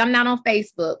Facebook. I'm not on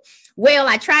Facebook. Well,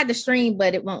 I tried to stream,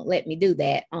 but it won't let me do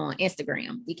that on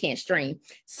Instagram. You can't stream.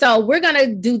 So we're going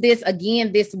to do this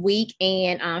again this week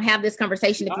and have this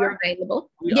conversation if you're available.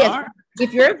 Yes,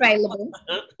 if you're available.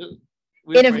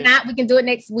 And if not, we can do it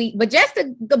next webecause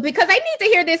they need to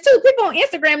hear this too. People on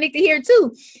Instagram need to hear it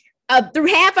too. Through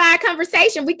half our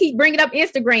conversation, we keep bringing up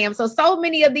Instagram. So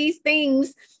many of these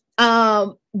things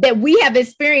that we have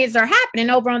experienced are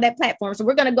happening over on that platform. So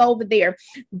we're going to go over there.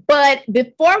 But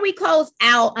before we close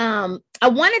out, I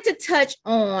wanted to touch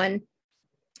on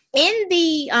in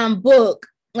the book.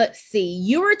 Let's see,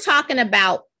 you were talking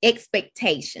about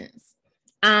expectations.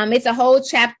 It's a whole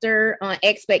chapter on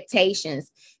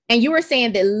expectations. And you were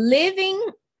saying that living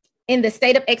in the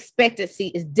state of expectancy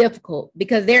is difficult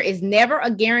because there is never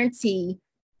a guarantee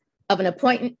of an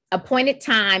appointed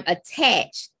time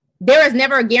attached. There is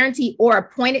never a guarantee or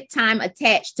appointed time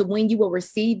attached to when you will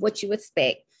receive what you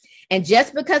expect. And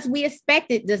just because we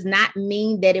expect it does not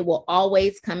mean that it will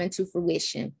always come into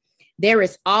fruition. There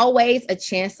is always a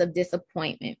chance of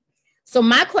disappointment. So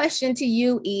my question to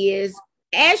you is,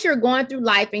 as you're going through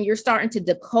life and you're starting to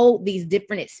decode these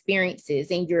different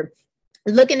experiences and you're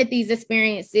looking at these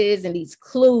experiences and these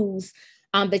clues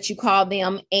that you call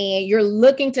them, and you're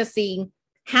looking to see,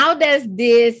 how does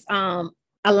this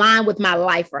align with my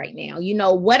life right now? You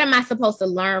know, what am I supposed to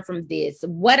learn from this?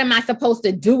 What am I supposed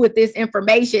to do with this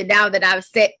information now that I've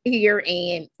sat here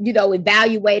and, you know,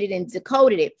 evaluated and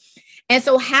decoded it? And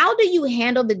so how do you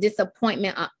handle the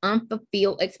disappointment of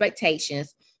unfulfilled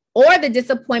expectations, or the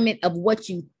disappointment of what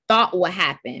you thought would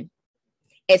happen,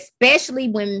 especially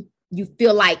when you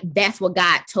feel like that's what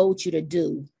God told you to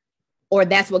do, or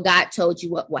that's what God told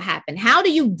you what will happen? How do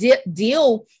you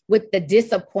deal with the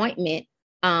disappointment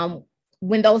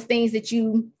when those things that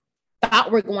you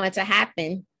thought were going to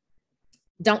happen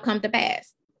don't come to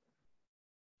pass?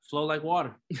 Flow like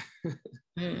water.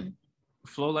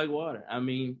 Flow like water. I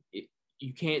mean,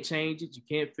 you can't change it. You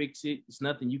can't fix it. There's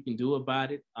nothing you can do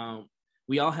about it.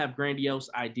 We all have grandiose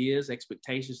ideas,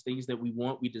 expectations, things that we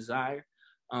want, we desire.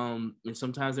 And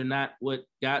sometimes they're not what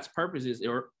God's purpose is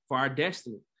or for our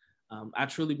destiny. I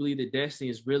truly believe that destiny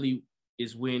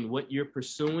is when what you're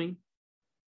pursuing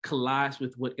collides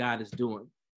with what God is doing.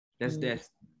 That's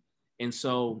destiny. And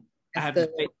so you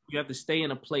have to stay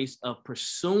in a place of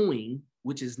pursuing,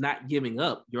 which is not giving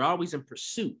up. You're always in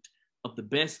pursuit of the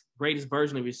best, greatest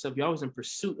version of yourself. You're always in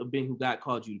pursuit of being who God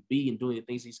called you to be and doing the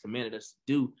things he's commanded us to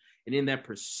do. And in that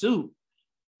pursuit,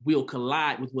 we'll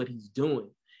collide with what he's doing.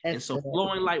 And so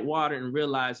flowing like water and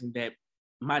realizing that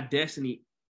my destiny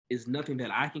is nothing that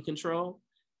I can control.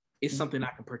 It's something I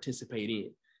can participate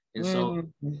in. And so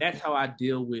that's how I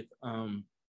deal with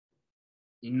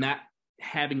not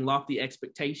having lofty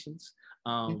expectations,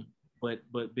 but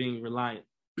being reliant.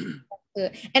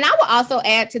 Good. And I will also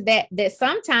add to that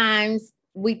sometimes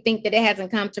we think that it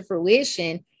hasn't come to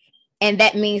fruition, and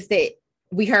that means that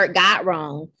we heard God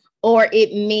wrong, or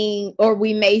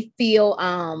we may feel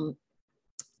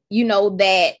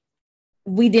that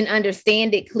we didn't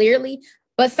understand it clearly.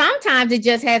 But sometimes it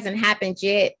just hasn't happened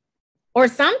yet, or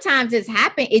sometimes it's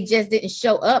happened, it just didn't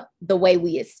show up the way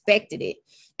we expected it.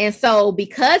 And so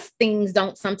because things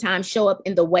don't sometimes show up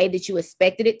in the way that you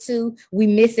expected it to, we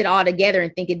miss it all together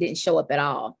and think it didn't show up at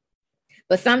all.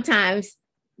 But sometimes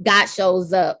God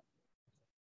shows up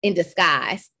in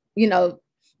disguise.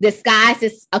 Disguise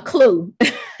is a clue,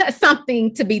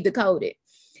 something to be decoded.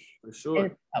 For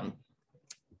sure.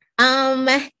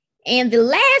 And the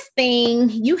last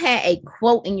thing, you had a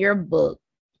quote in your book,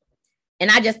 and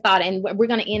I just thought, and we're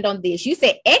going to end on this. You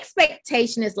said,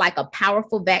 expectation is like a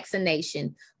powerful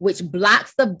vaccination, which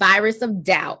blocks the virus of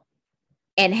doubt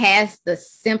and has the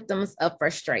symptoms of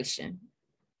frustration.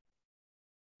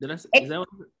 Is that what?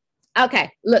 Okay,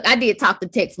 look, I did talk to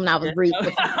text when I was reading.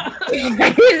 Is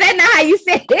that not how you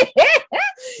said it?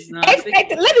 No,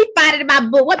 let me find it in my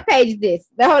book. What page is this?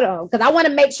 Hold on, because I want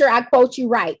to make sure I quote you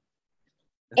right.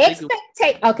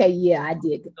 Okay, yeah, I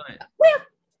did. Well,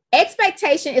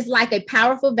 expectation is like a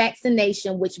powerful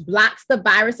vaccination which blocks the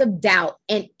virus of doubt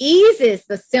and eases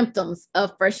the symptoms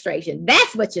of frustration.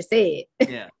 That's what you said.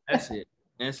 Yeah, that's it.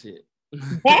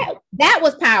 That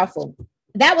was powerful.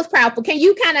 That was powerful. Can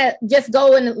you kind of just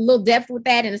go in a little depth with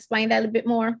that and explain that a little bit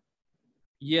more?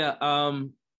 Yeah.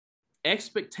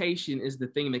 Expectation is the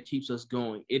thing that keeps us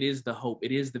going. It is the hope.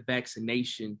 It is the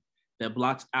vaccination that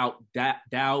blocks out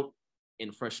doubt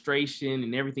and frustration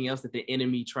and everything else that the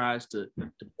enemy tries to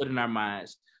put in our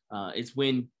minds. It's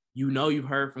when you've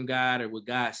heard from God or what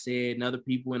God said, and other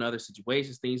people in other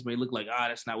situations, things may look like,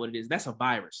 that's not what it is. That's a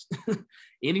virus.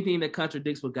 Anything that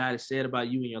contradicts what God has said about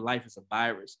you in your life is a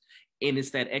virus. And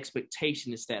it's that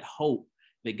expectation, it's that hope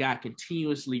that God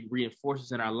continuously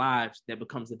reinforces in our lives that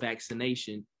becomes the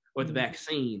vaccination or the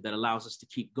vaccine that allows us to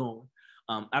keep going.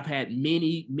 I've had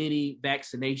many, many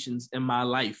vaccinations in my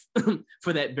life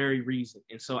for that very reason.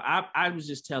 And so I was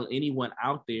just telling anyone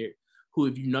out there who,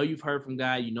 if you've heard from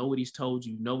God, you know what he's told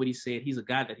you, you know what he said. He's a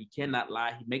God that he cannot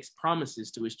lie. He makes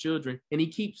promises to his children and he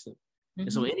keeps them. Mm-hmm.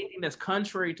 And so anything that's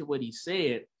contrary to what he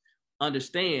said,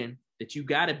 understand that you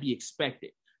got to be expected.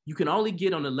 You can only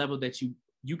get on the level that you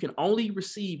can only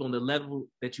receive on the level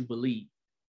that you believe,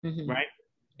 right?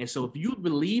 And so if you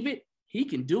believe it, he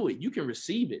can do it. You can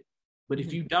receive it. But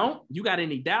if you don't, you got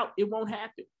any doubt, it won't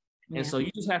happen. Yeah. And so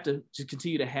you just have to just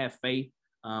continue to have faith.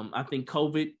 I think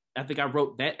I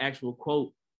wrote that actual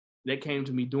quote that came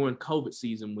to me during COVID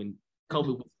season when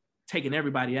COVID was taking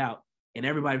everybody out and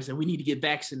everybody said, we need to get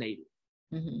vaccinated.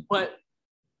 But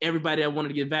everybody that wanted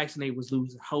to get vaccinated was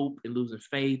losing hope and losing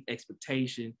faith,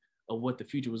 expectation of what the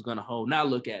future was going to hold. Now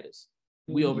look at us.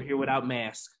 We over here without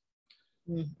masks.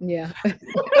 Yeah.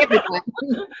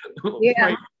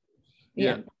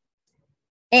 Yeah.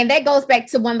 And that goes back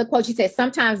to one of the quotes you said,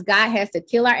 sometimes God has to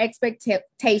kill our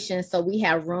expectations so we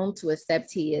have room to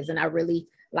accept his. And I really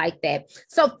like that.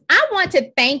 So I want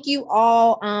to thank you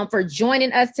all for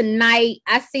joining us tonight.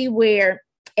 I see where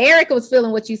Erica was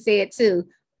feeling what you said too.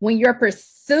 When your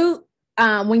pursuing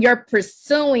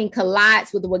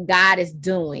collides with what God is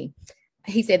doing.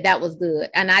 He said that was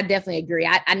good. And I definitely agree.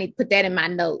 I need to put that in my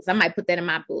notes. I might put that in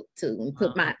my book too and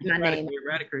put my name.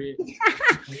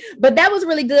 But that was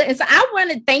really good. And so I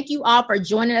want to thank you all for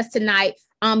joining us tonight.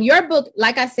 Your book,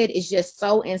 like I said, is just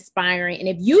so inspiring. And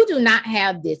if you do not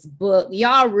have this book,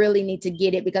 y'all really need to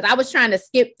get it, because I was trying to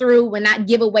skip through and not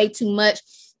give away too much.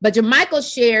 But Jermichael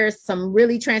shares some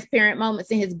really transparent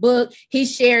moments in his book. He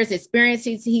shares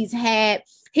experiences he's had.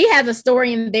 He has a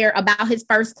story in there about his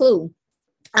first clue.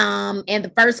 And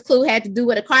the first clue had to do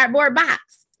with a cardboard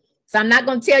box. So I'm not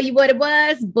going to tell you what it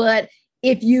was, but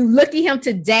if you look at him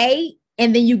today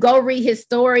and then you go read his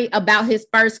story about his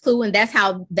first clue, and that's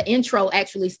how the intro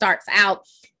actually starts out,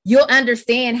 you'll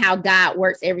understand how God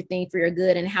works everything for your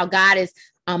good and how God is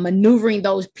maneuvering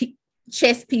those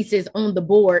chess pieces on the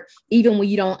board, even when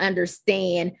you don't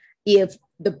understand if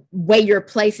the way you're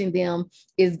placing them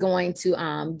is going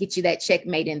to get you that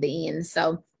checkmate in the end.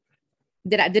 So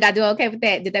did I do okay with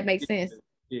that? Did that make sense?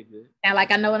 Yeah, good. Now,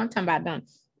 like I know what I'm talking about, done.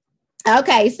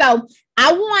 Okay, so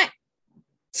I want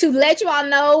to let you all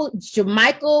know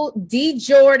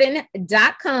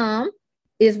JermichaelDJordan.com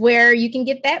is where you can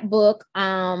get that book.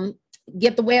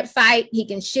 Get the website, he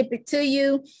can ship it to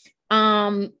you.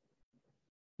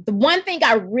 The one thing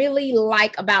I really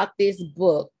like about this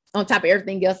book, on top of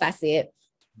everything else I said,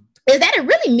 is that it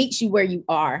really meets you where you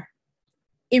are.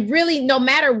 it really, no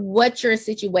matter what your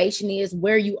situation is,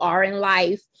 where you are in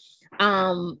life,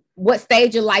 what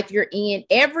stage of life you're in,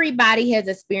 everybody has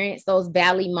experienced those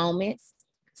valley moments.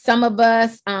 Some of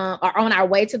us are on our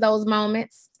way to those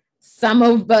moments. Some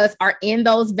of us are in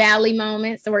those valley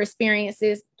moments or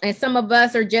experiences, and some of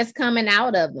us are just coming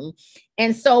out of them.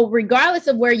 And so, regardless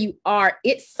of where you are,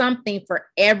 it's something for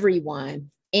everyone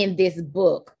in this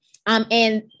book.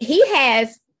 And he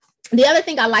has, the other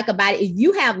thing I like about it is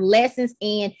you have lessons,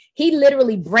 and he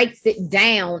literally breaks it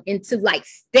down into like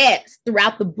steps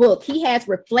throughout the book. He has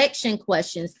reflection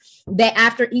questions that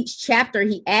after each chapter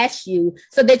he asks you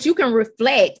so that you can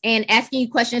reflect, and asking you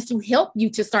questions to help you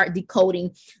to start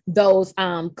decoding those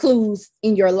clues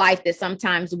in your life that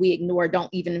sometimes we ignore,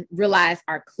 don't even realize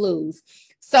are clues.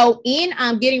 So in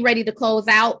getting ready to close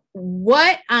out,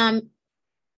 what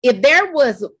if there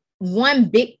was one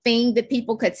big thing that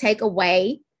people could take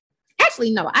away?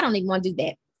 Actually, no, I don't even want to do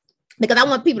that, because I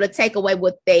want people to take away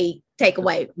what they take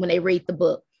away when they read the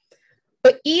book.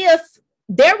 But if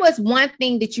there was one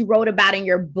thing that you wrote about in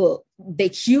your book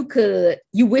that you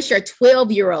wish your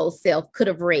 12-year-old self could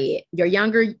have read, your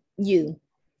younger you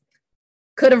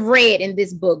could have read in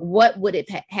this book, what would it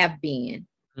have been?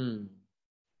 Man,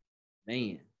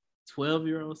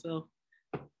 12-year-old self.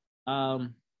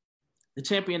 The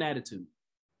champion attitude.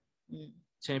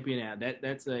 Champion out.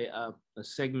 That's a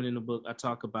segment in the book. I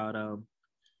talk about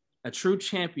a true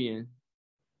champion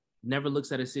never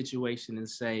looks at a situation and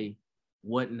say,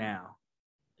 what now?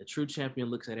 A true champion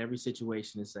looks at every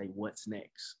situation and say, what's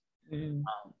next? And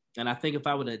I think if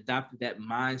I would have adopted that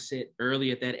mindset early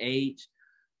at that age,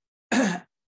 I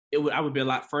would be a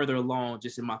lot further along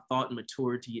just in my thought and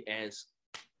maturity, as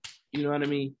you know what I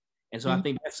mean? And so I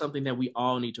think that's something that we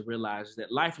all need to realize, is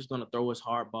that life is going to throw us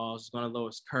hard balls. It's going to throw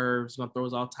us curves. It's going to throw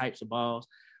us all types of balls.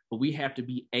 But we have to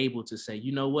be able to say,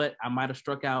 you know what? I might have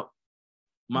struck out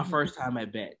my first time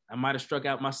at bat. I might have struck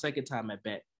out my second time at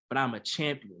bat, but I'm a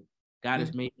champion. God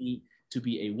has made me to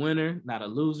be a winner, not a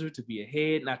loser, to be a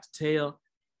head, not to tail.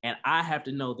 And I have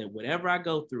to know that whatever I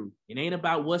go through, it ain't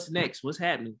about what's next, what's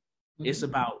happening. It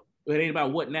ain't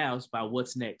about what now, it's about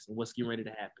what's next and what's getting ready to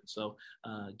happen. So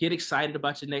get excited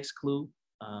about your next clue.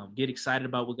 Get excited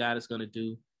about what God is going to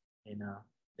do. And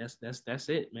that's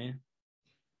it, man.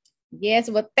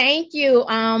 Yes, well, thank you.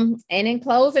 And in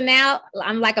closing out,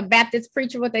 I'm like a Baptist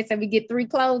preacher. What they say, we get 3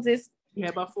 closes. Yeah,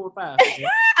 about 4 or 5. Yeah.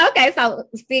 Okay, so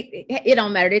it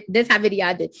don't matter. This how video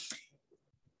I did.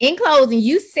 In closing,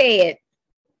 you said,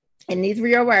 and these were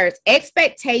your words,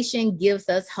 expectation gives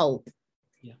us hope.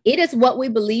 Yeah. It is what we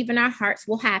believe in our hearts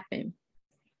will happen.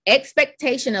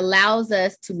 Expectation allows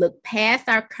us to look past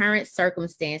our current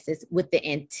circumstances with the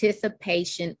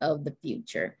anticipation of the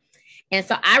future. And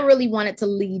so I really wanted to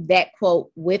leave that quote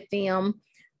with them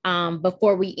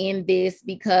before we end this,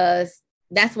 because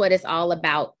that's what it's all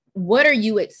about. What are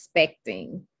you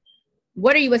expecting?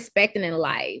 What are you expecting in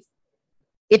life?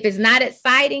 If it's not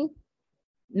exciting,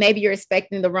 maybe you're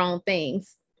expecting the wrong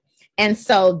things. And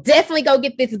so definitely go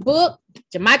get this book.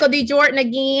 Jamichael D. Jordan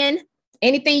again.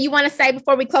 Anything you want to say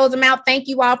before we close them out? Thank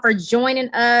you all for joining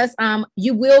us.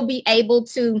 You will be able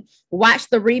to watch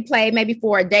the replay maybe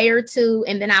for a day or two,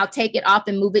 and then I'll take it off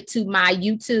and move it to my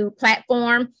YouTube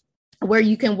platform where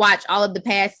you can watch all of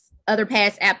the other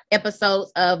past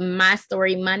episodes of My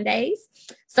Story Mondays.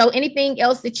 So anything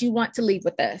else that you want to leave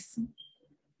with us?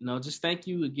 No, just thank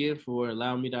you again for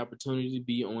allowing me the opportunity to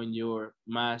be on your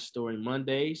My Story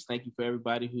Mondays. Thank you for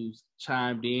everybody who's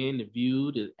chimed in, to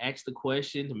viewed, to asked the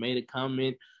question, to made a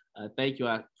comment. Thank you.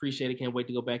 I appreciate it. Can't wait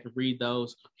to go back and read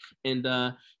those. And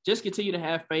just continue to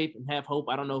have faith and have hope.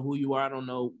 I don't know who you are. I don't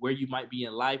know where you might be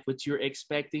in life, what you're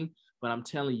expecting, but I'm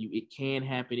telling you, it can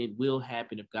happen. It will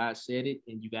happen if God said it,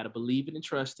 and you got to believe it and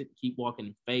trust it. Keep walking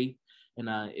in faith, and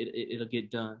it'll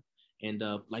get done. And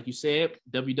like you said,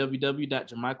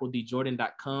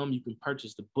 www.jamichaeldjordan.com. You can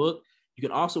purchase the book. You can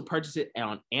also purchase it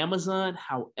on Amazon.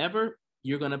 However,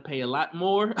 you're going to pay a lot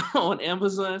more on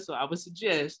Amazon. So I would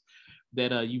suggest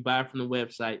that you buy from the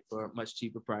website for a much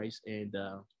cheaper price. And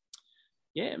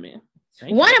yeah, man.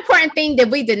 One important thing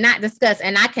that we did not discuss,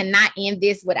 and I cannot end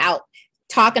this without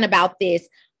talking about this.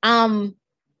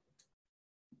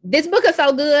 This book is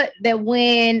so good that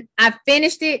when I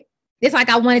finished it, it's like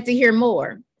I wanted to hear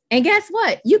more. And guess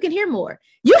what? You can hear more.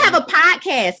 You have a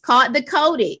podcast called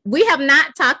Decoded. We have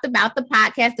not talked about the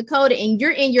podcast Decoded, and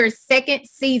you're in your second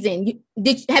season.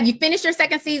 Have you finished your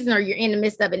second season, or you're in the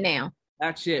midst of it now?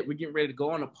 Not yet. We're getting ready to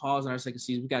go on a pause on our second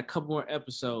season. We got a couple more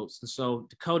episodes. And so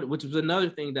Decoded, which was another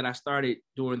thing that I started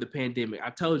during the pandemic. I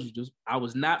told you, I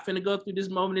was not finna go through this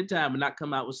moment in time and not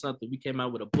come out with something. We came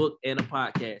out with a book and a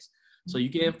podcast. So you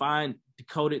can find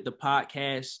Decoded the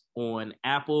podcast on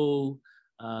Apple,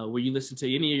 where you listen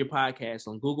to any of your podcasts,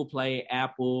 on Google Play,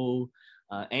 Apple,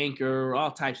 Anchor, all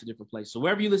types of different places. So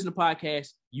wherever you listen to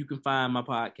podcasts, you can find my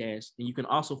podcast. And you can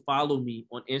also follow me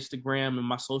on Instagram and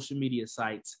my social media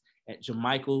sites at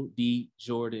Jamichael D.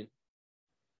 Jordan.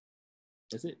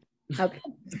 That's it. Okay.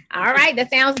 All right. That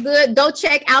sounds good. Go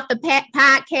check out the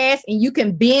podcast and you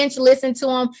can binge listen to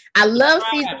them. I love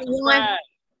season one.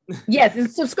 Yes, and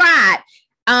subscribe.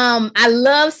 I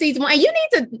love season 1. And you need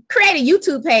to create a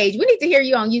YouTube page. We need to hear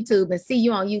you on YouTube and see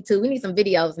you on YouTube. We need some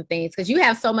videos and things because you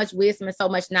have so much wisdom and so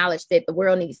much knowledge that the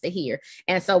world needs to hear.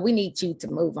 And so we need you to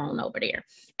move on over there.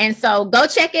 And so go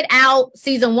check it out.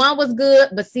 Season 1 was good,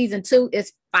 but season 2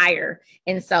 is fire.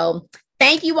 And so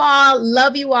thank you all.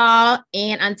 Love you all.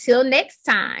 And until next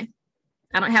time,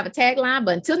 I don't have a tagline,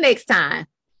 but until next time,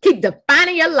 keep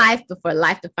defining your life before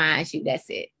life defines you. That's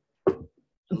it. I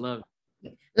love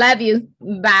it. Love you.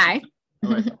 Bye.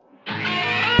 All right.